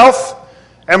to self,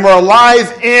 and we're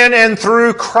alive in and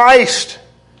through Christ.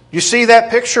 You see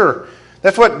that picture?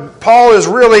 That's what Paul is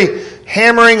really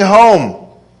hammering home.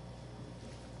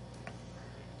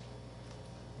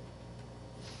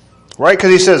 Right?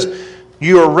 Because he says,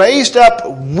 you are raised up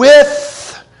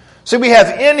with. See, we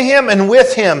have in him and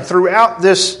with him throughout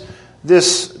this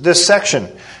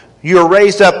section. You are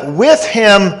raised up with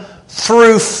him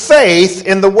through faith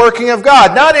in the working of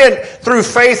God. Not through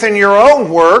faith in your own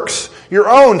works, your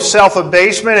own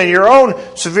self-abasement and your own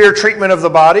severe treatment of the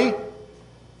body,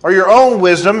 or your own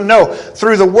wisdom. No,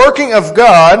 through the working of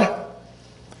God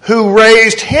who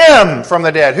raised him from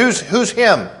the dead. Who's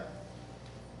him?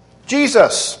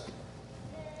 Jesus.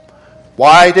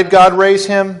 Why did God raise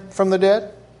him from the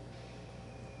dead?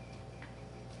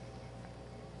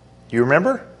 You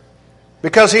remember?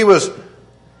 Because he was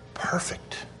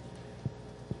perfect.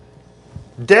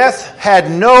 Death had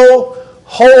no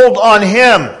hold on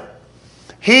him.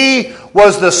 He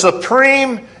was the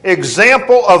supreme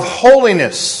example of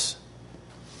holiness.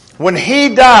 When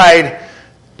he died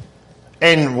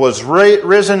and was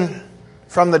risen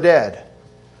from the dead,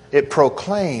 it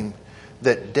proclaimed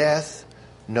that death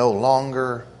no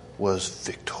longer was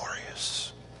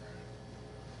victorious.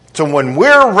 So when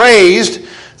we're raised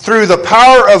through the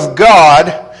power of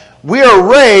God, we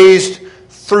are raised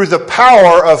through the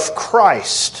power of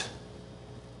Christ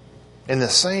in the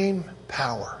same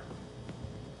power.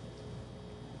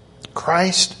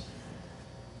 Christ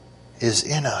is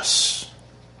in us.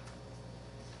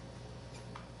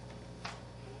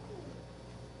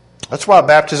 That's why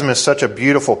baptism is such a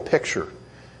beautiful picture.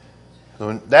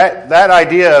 That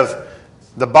idea of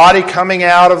the body coming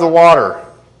out of the water.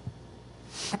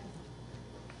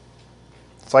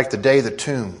 It's like the day the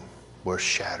tomb was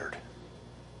shattered.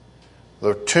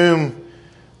 The tomb,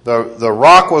 the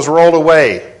rock was rolled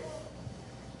away.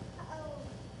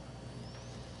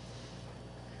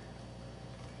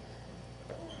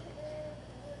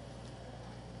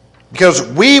 Because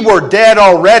we were dead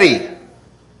already.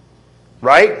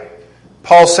 Right?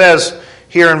 Paul says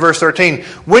here in verse 13,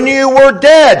 when you were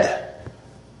dead.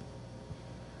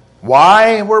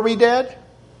 Why were we dead?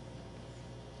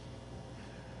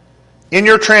 In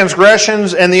your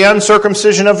transgressions and the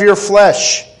uncircumcision of your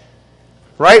flesh.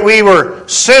 Right? We were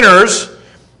sinners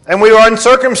and we were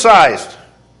uncircumcised.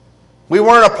 We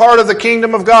weren't a part of the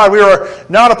kingdom of God. We were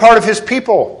not a part of his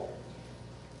people.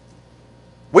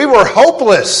 We were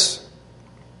hopeless.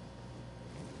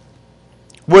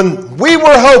 When we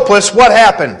were hopeless, what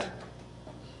happened?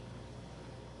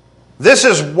 This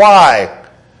is why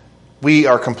we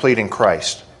are complete in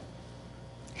Christ.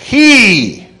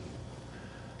 He.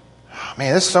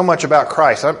 Man, this is so much about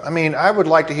Christ. I mean, I would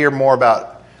like to hear more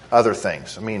about other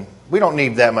things. I mean, we don't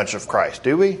need that much of Christ,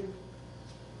 do we?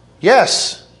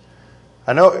 Yes.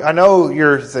 I know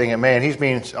you're thinking, man, he's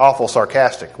being awful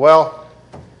sarcastic. Well,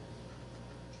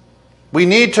 we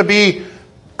need to be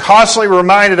constantly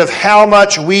reminded of how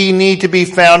much we need to be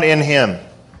found in him.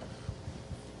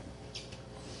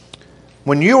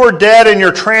 When you were dead in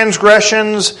your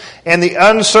transgressions and the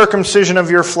uncircumcision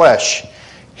of your flesh,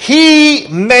 he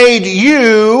made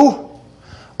you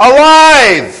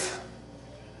alive.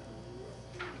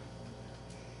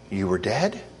 You were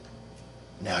dead,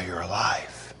 now you're alive.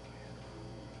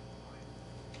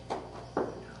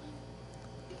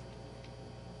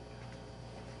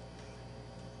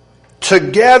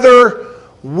 Together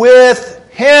with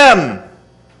him.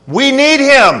 We need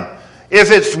him.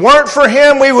 If it weren't for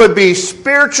him, we would be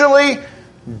spiritually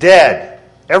dead.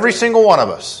 Every single one of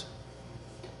us.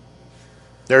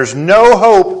 There's no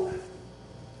hope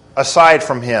aside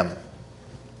from him.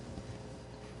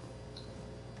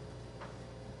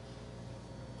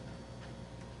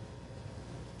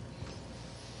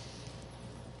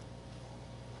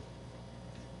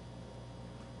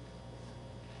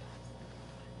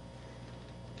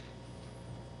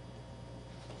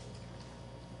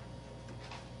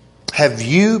 Have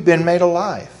you been made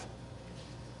alive?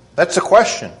 That's the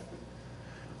question.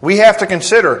 We have to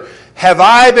consider, have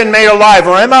I been made alive,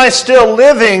 or am I still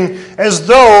living as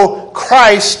though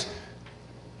Christ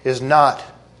is not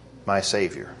my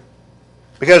Savior?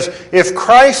 Because if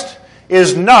Christ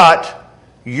is not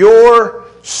your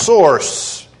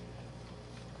source,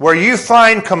 where you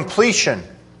find completion,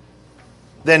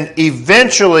 then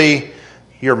eventually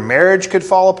your marriage could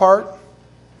fall apart.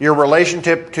 Your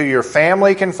relationship to your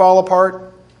family can fall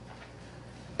apart.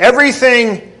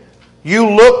 Everything you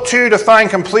look to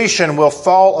find completion will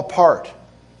fall apart.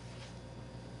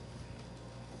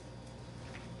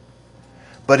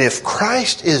 But if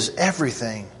Christ is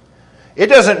everything, it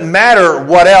doesn't matter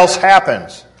what else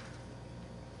happens.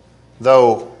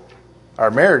 Though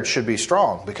our marriage should be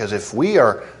strong, because if we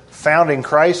are found in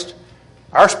Christ,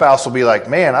 our spouse will be like,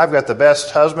 man, I've got the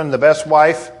best husband, the best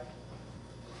wife.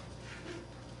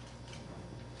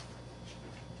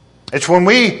 It's when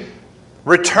we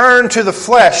return to the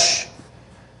flesh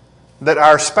that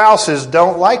our spouses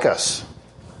don't like us.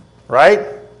 Right?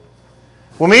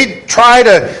 When we try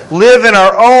to live in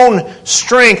our own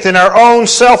strength, in our own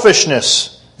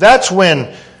selfishness, that's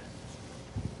when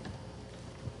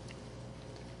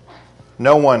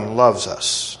no one loves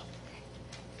us.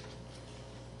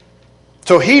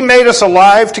 So He made us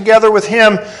alive together with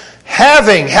Him,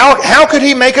 how could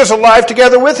He make us alive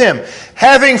together with Him?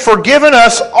 Having forgiven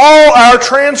us all our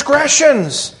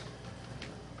transgressions.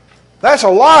 That's a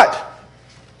lot.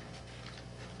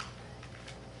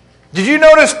 Did you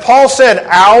notice Paul said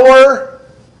our?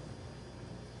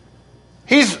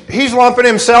 He's lumping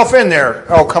himself in there.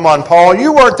 Oh, come on, Paul,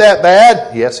 you weren't that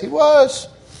bad. Yes, he was.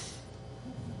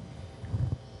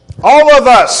 All of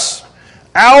us,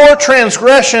 our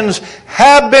transgressions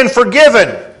have been forgiven.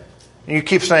 And you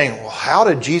keep saying, well, how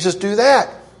did Jesus do that?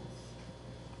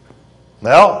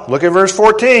 Well, look at verse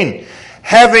 14.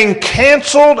 Having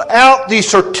canceled out the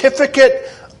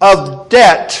certificate of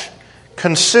debt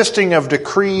consisting of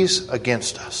decrees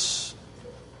against us.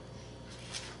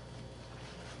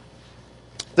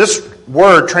 This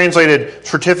word translated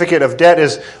certificate of debt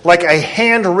is like a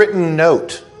handwritten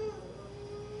note.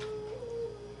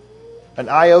 An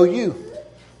IOU.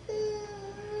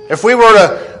 If we were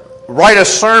to write a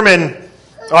sermon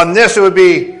on this, it would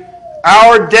be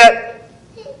our debt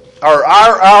or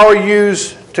our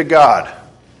IOUs to God.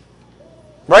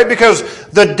 Right? Because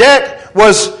the debt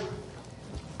was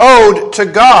owed to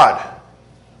God.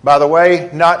 By the way,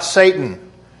 not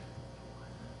Satan.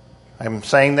 I'm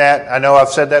saying that. I know I've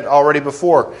said that already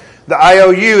before. The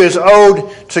IOU is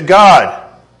owed to God.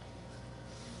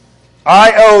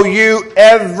 I owe you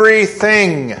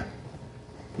everything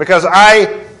because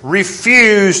I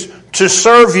refuse to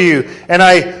serve you and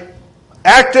I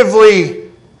actively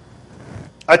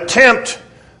attempt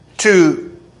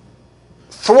to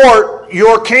thwart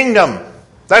your kingdom.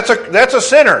 That's a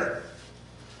sinner.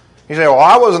 You say, well,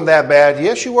 I wasn't that bad.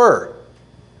 Yes, you were.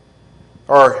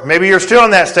 Or maybe you're still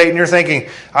in that state and you're thinking,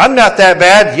 I'm not that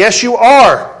bad. Yes, you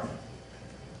are.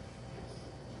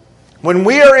 When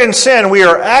we are in sin, we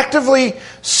are actively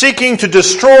seeking to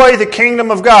destroy the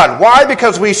kingdom of God. Why?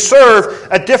 Because we serve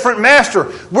a different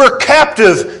master. We're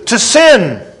captive to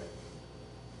sin.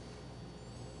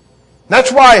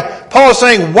 That's why Paul is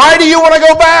saying, why do you want to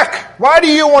go back? Why do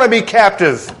you want to be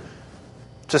captive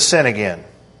to sin again?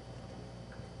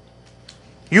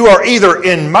 You are either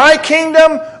in my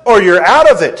kingdom or you're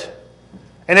out of it.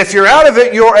 And if you're out of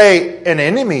it, you're an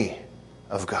enemy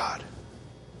of God.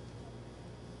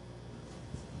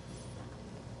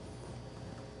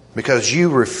 Because you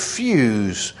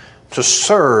refuse to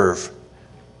serve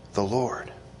the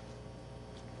Lord.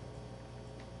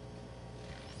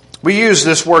 We use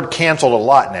this word canceled a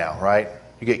lot now, right?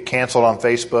 You get canceled on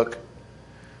Facebook,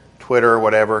 Twitter,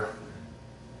 whatever.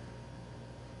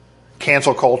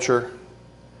 Cancel culture.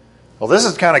 Well, this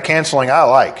is the kind of canceling I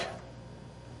like.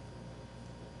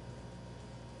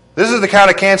 This is the kind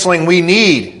of canceling we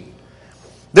need.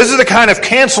 This is the kind of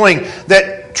canceling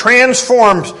that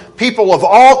transforms people of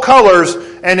all colors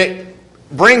and it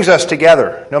brings us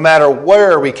together no matter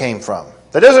where we came from.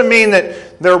 That doesn't mean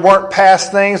that there weren't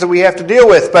past things that we have to deal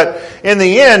with, but in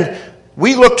the end,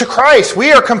 we look to Christ.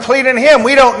 We are complete in Him.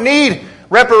 We don't need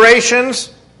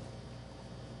reparations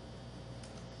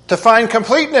to find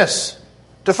completeness,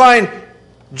 to find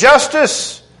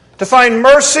justice, to find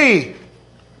mercy.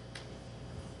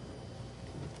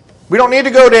 We don't need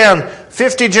to go down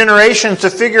 50 generations to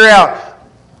figure out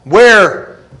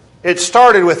where it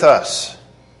started with us.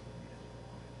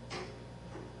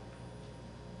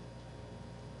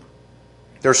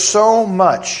 There's so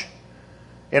much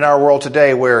in our world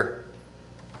today where,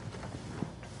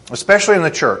 especially in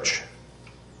the church,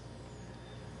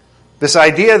 this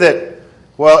idea that,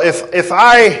 well, if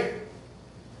I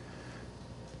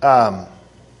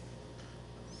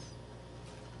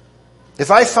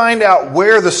find out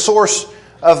where the source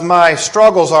of my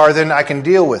struggles are, then I can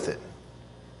deal with it.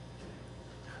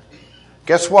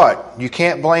 Guess what? You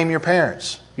can't blame your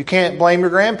parents. You can't blame your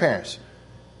grandparents.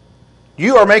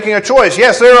 You are making a choice.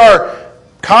 Yes, there are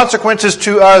consequences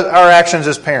to our actions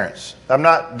as parents. I'm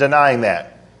not denying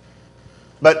that.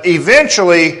 But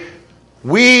eventually,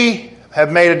 we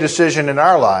have made a decision in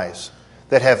our lives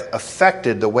that have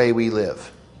affected the way we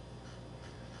live.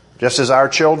 Just as our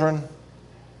children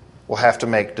will have to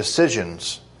make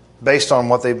decisions based on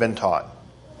what they've been taught.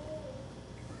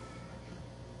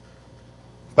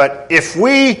 But if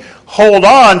we hold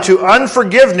on to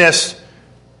unforgiveness,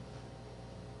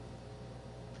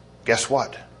 guess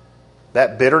what?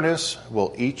 That bitterness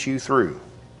will eat you through.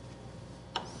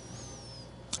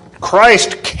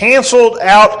 Christ canceled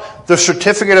out the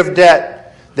certificate of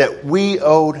debt that we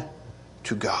owed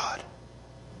to God.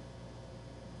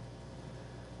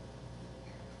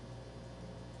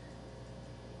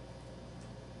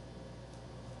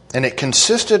 And it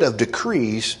consisted of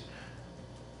decrees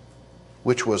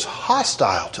which was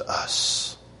hostile to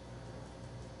us.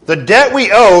 The debt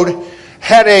we owed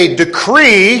had a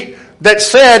decree that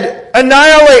said,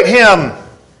 annihilate him,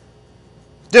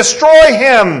 destroy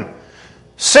him,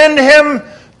 send him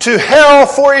to hell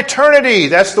for eternity.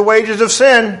 That's the wages of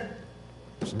sin.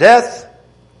 It's death.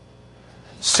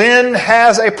 Sin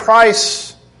has a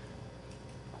price.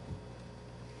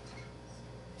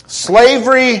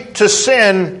 Slavery to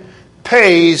sin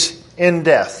pays in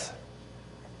death.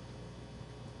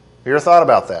 Have you ever thought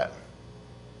about that?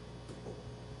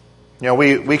 You know,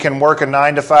 we can work a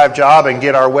 9-to-5 job and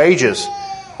get our wages.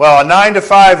 Well, a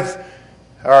 9-to-5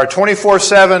 or a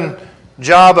 24/7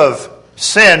 job of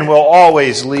sin will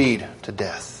always lead to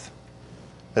death.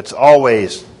 It's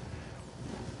always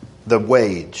the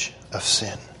wage of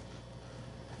sin.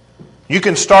 You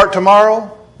can start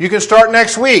tomorrow, you can start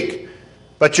next week,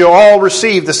 but you'll all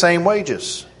receive the same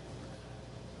wages.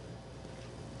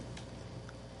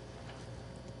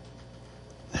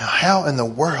 Now, how in the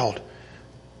world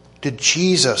did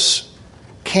Jesus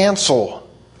cancel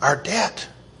our debt?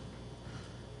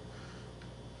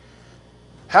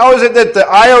 How is it that the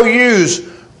IOUs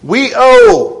we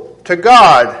owe to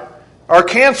God are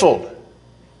canceled?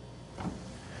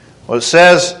 Well, it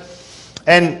says,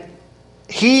 and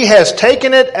he has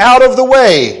taken it out of the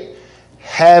way,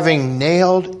 having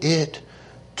nailed it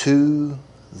to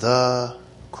the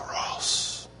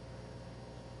cross.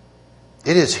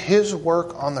 It is his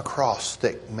work on the cross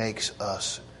that makes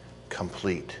us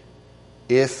complete,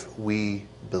 if we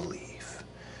believe.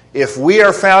 If we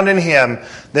are found in him,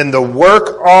 then the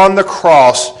work on the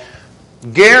cross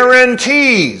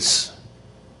guarantees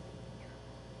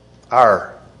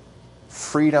our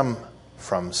freedom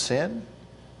from sin,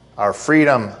 our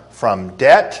freedom from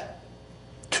debt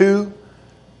to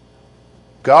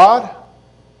God,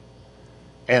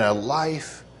 and a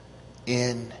life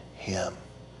in him.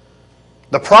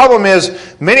 The problem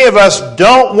is, many of us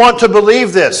don't want to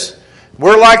believe this.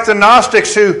 We're like the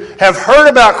Gnostics who have heard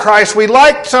about Christ. We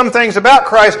like some things about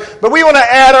Christ, but we want to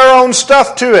add our own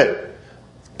stuff to it.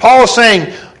 Paul is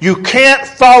saying, you can't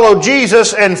follow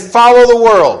Jesus and follow the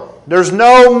world. There's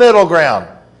no middle ground.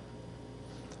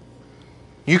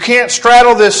 You can't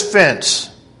straddle this fence.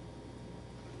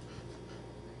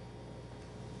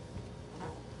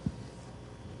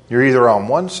 You're either on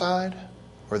one side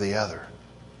or the other.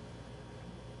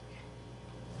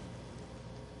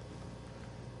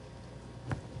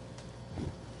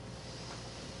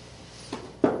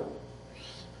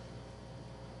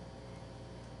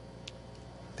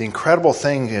 The incredible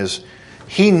thing is,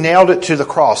 he nailed it to the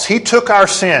cross. He took our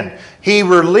sin. He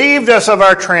relieved us of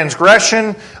our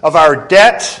transgression, of our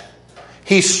debt.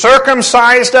 He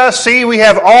circumcised us. See, we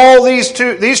have all these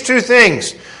two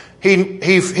things.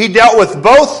 He dealt with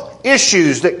both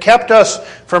issues that kept us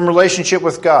from relationship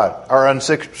with God. Our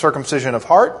uncircumcision of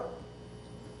heart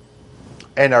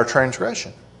and our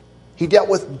transgression. He dealt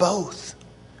with both.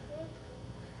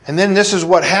 And then this is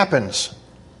what happens.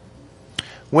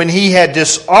 When he had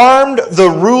disarmed the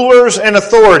rulers and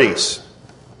authorities.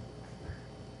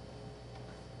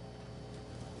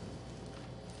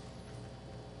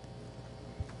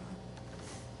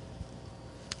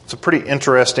 It's a pretty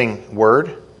interesting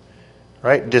word,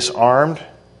 right? Disarmed.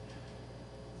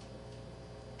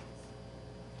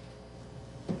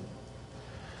 I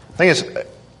think it's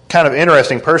kind of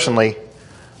interesting personally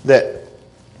that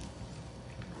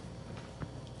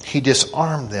he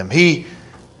disarmed them. He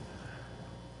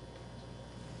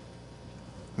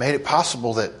made it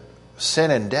possible that sin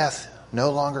and death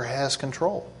no longer has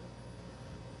control.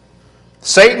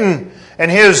 Satan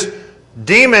and his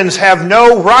demons have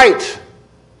no right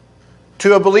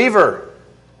to a believer.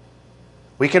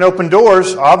 We can open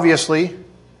doors, obviously.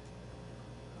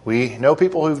 We know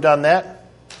people who've done that.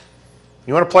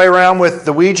 You want to play around with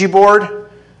the Ouija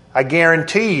board? I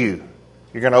guarantee you,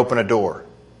 you're going to open a door.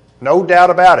 No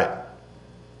doubt about it.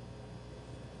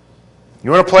 You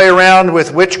want to play around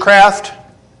with witchcraft?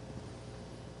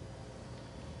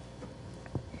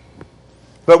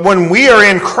 But when we are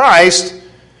in Christ,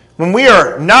 when we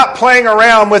are not playing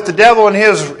around with the devil and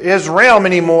his realm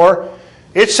anymore,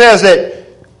 it says that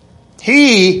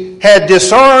he had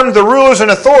disarmed the rulers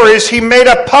and authorities. He made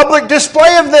a public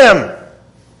display of them.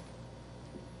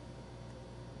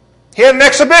 He had an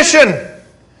exhibition.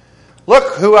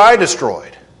 Look who I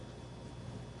destroyed.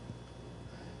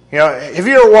 You know, have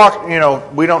you ever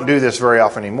walked, we don't do this very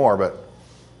often anymore, but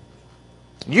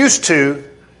Used to,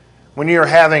 when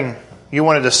you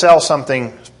wanted to sell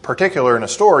something particular in a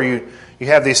store, you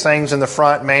have these things in the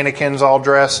front, mannequins all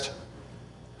dressed.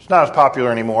 It's not as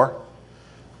popular anymore.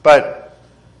 But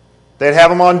they'd have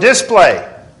them on display.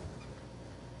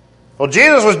 Well,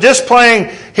 Jesus was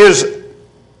displaying His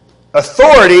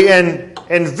authority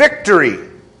and victory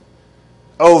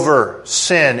over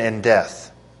sin and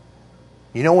death.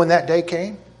 You know when that day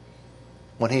came?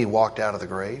 When He walked out of the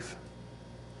grave.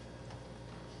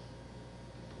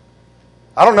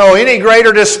 I don't know any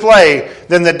greater display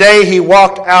than the day He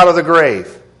walked out of the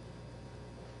grave.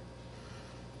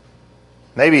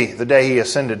 Maybe the day He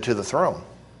ascended to the throne.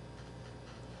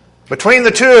 Between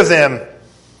the two of them,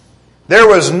 there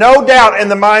was no doubt in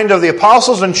the mind of the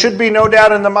apostles, and should be no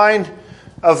doubt in the mind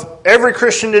of every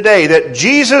Christian today, that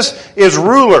Jesus is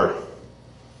ruler.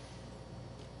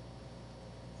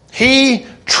 He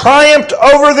triumphed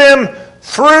over them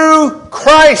through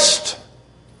Christ.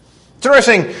 It's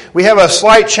interesting, we have a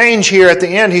slight change here at the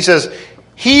end. He says,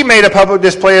 He made a public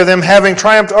display of them, having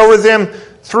triumphed over them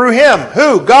through Him.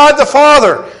 Who? God the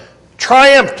Father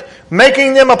triumphed,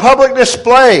 making them a public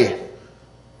display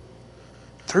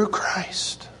through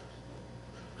Christ.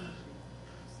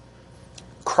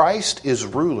 Christ is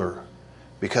ruler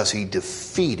because He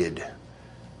defeated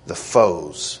the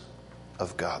foes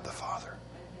of God the Father.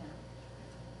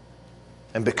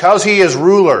 And because He is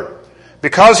ruler,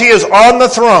 because He is on the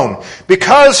throne,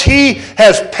 because He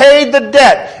has paid the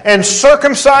debt and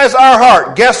circumcised our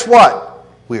heart, guess what?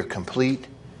 We are complete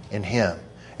in Him.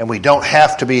 And we don't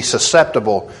have to be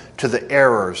susceptible to the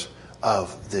errors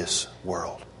of this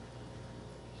world.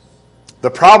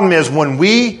 The problem is when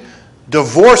we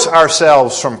divorce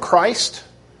ourselves from Christ,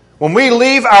 when we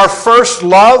leave our first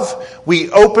love,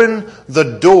 we open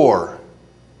the door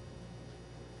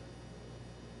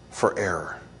for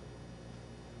error.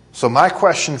 So my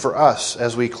question for us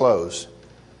as we close,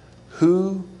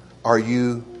 who are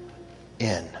you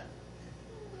in?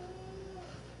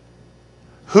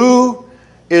 Who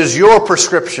is your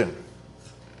prescription?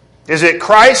 Is it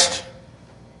Christ?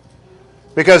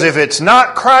 Because if it's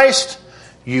not Christ,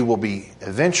 you will be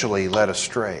eventually led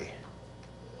astray.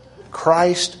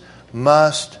 Christ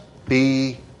must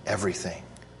be everything.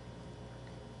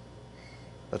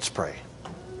 Let's pray.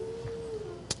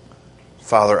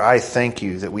 Father, I thank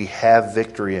You that we have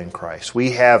victory in Christ.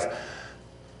 We have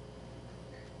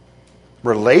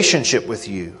relationship with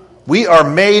You. We are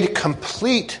made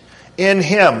complete in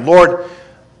Him. Lord,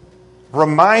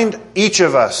 remind each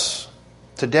of us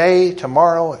today,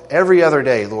 tomorrow, every other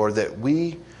day, Lord, that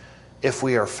we, if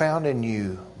we are found in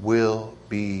You, will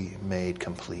be made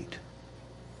complete.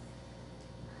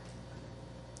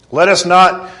 Let us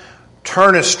not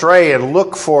turn astray and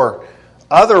look for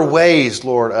other ways,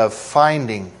 Lord, of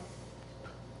finding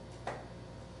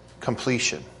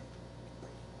completion.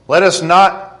 Let us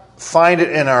not find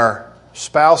it in our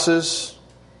spouses,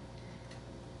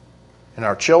 in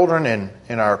our children,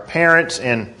 in our parents,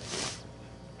 in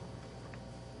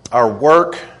our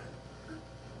work,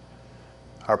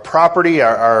 our property,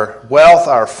 our wealth,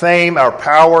 our fame, our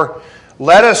power.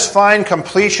 Let us find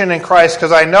completion in Christ,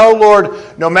 because I know,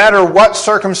 Lord, no matter what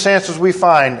circumstances we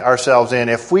find ourselves in,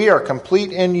 if we are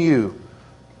complete in You,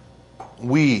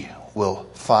 we will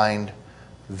find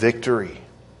victory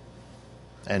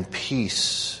and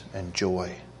peace and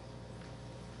joy.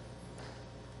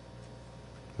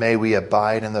 May we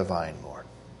abide in the vine, Lord.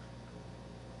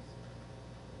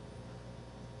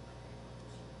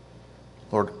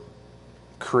 Lord,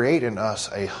 create in us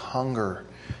a hunger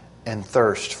and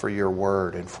thirst for Your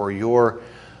word and for Your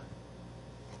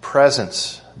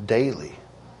presence daily.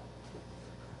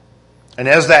 And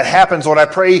as that happens, Lord, I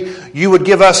pray You would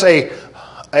give us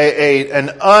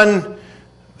an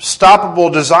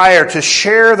unstoppable desire to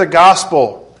share the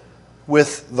gospel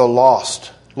with the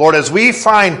lost. Lord, as we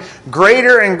find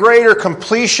greater and greater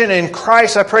completion in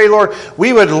Christ, I pray, Lord,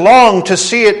 we would long to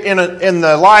see it in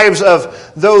the lives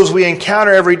of those we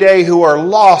encounter every day who are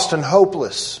lost and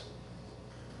hopeless.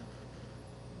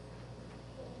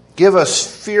 Give us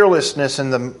fearlessness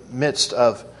in the midst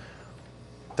of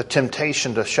the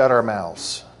temptation to shut our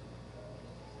mouths.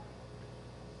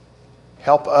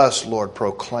 Help us, Lord,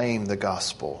 proclaim the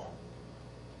gospel.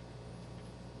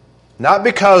 Not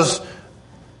because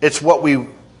it's what we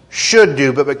should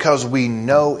do, but because we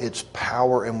know its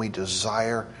power and we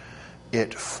desire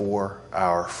it for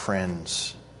our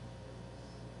friends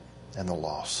and the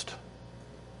lost.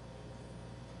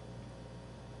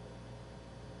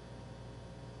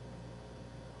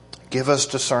 Give us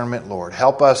discernment, Lord.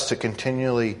 Help us to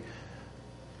continually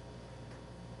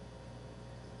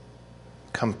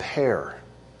compare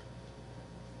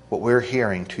what we're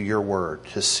hearing to your word,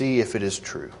 to see if it is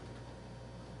true.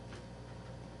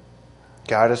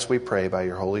 Guide us, we pray, by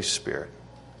your Holy Spirit.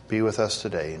 Be with us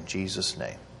today in Jesus'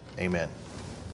 name. Amen.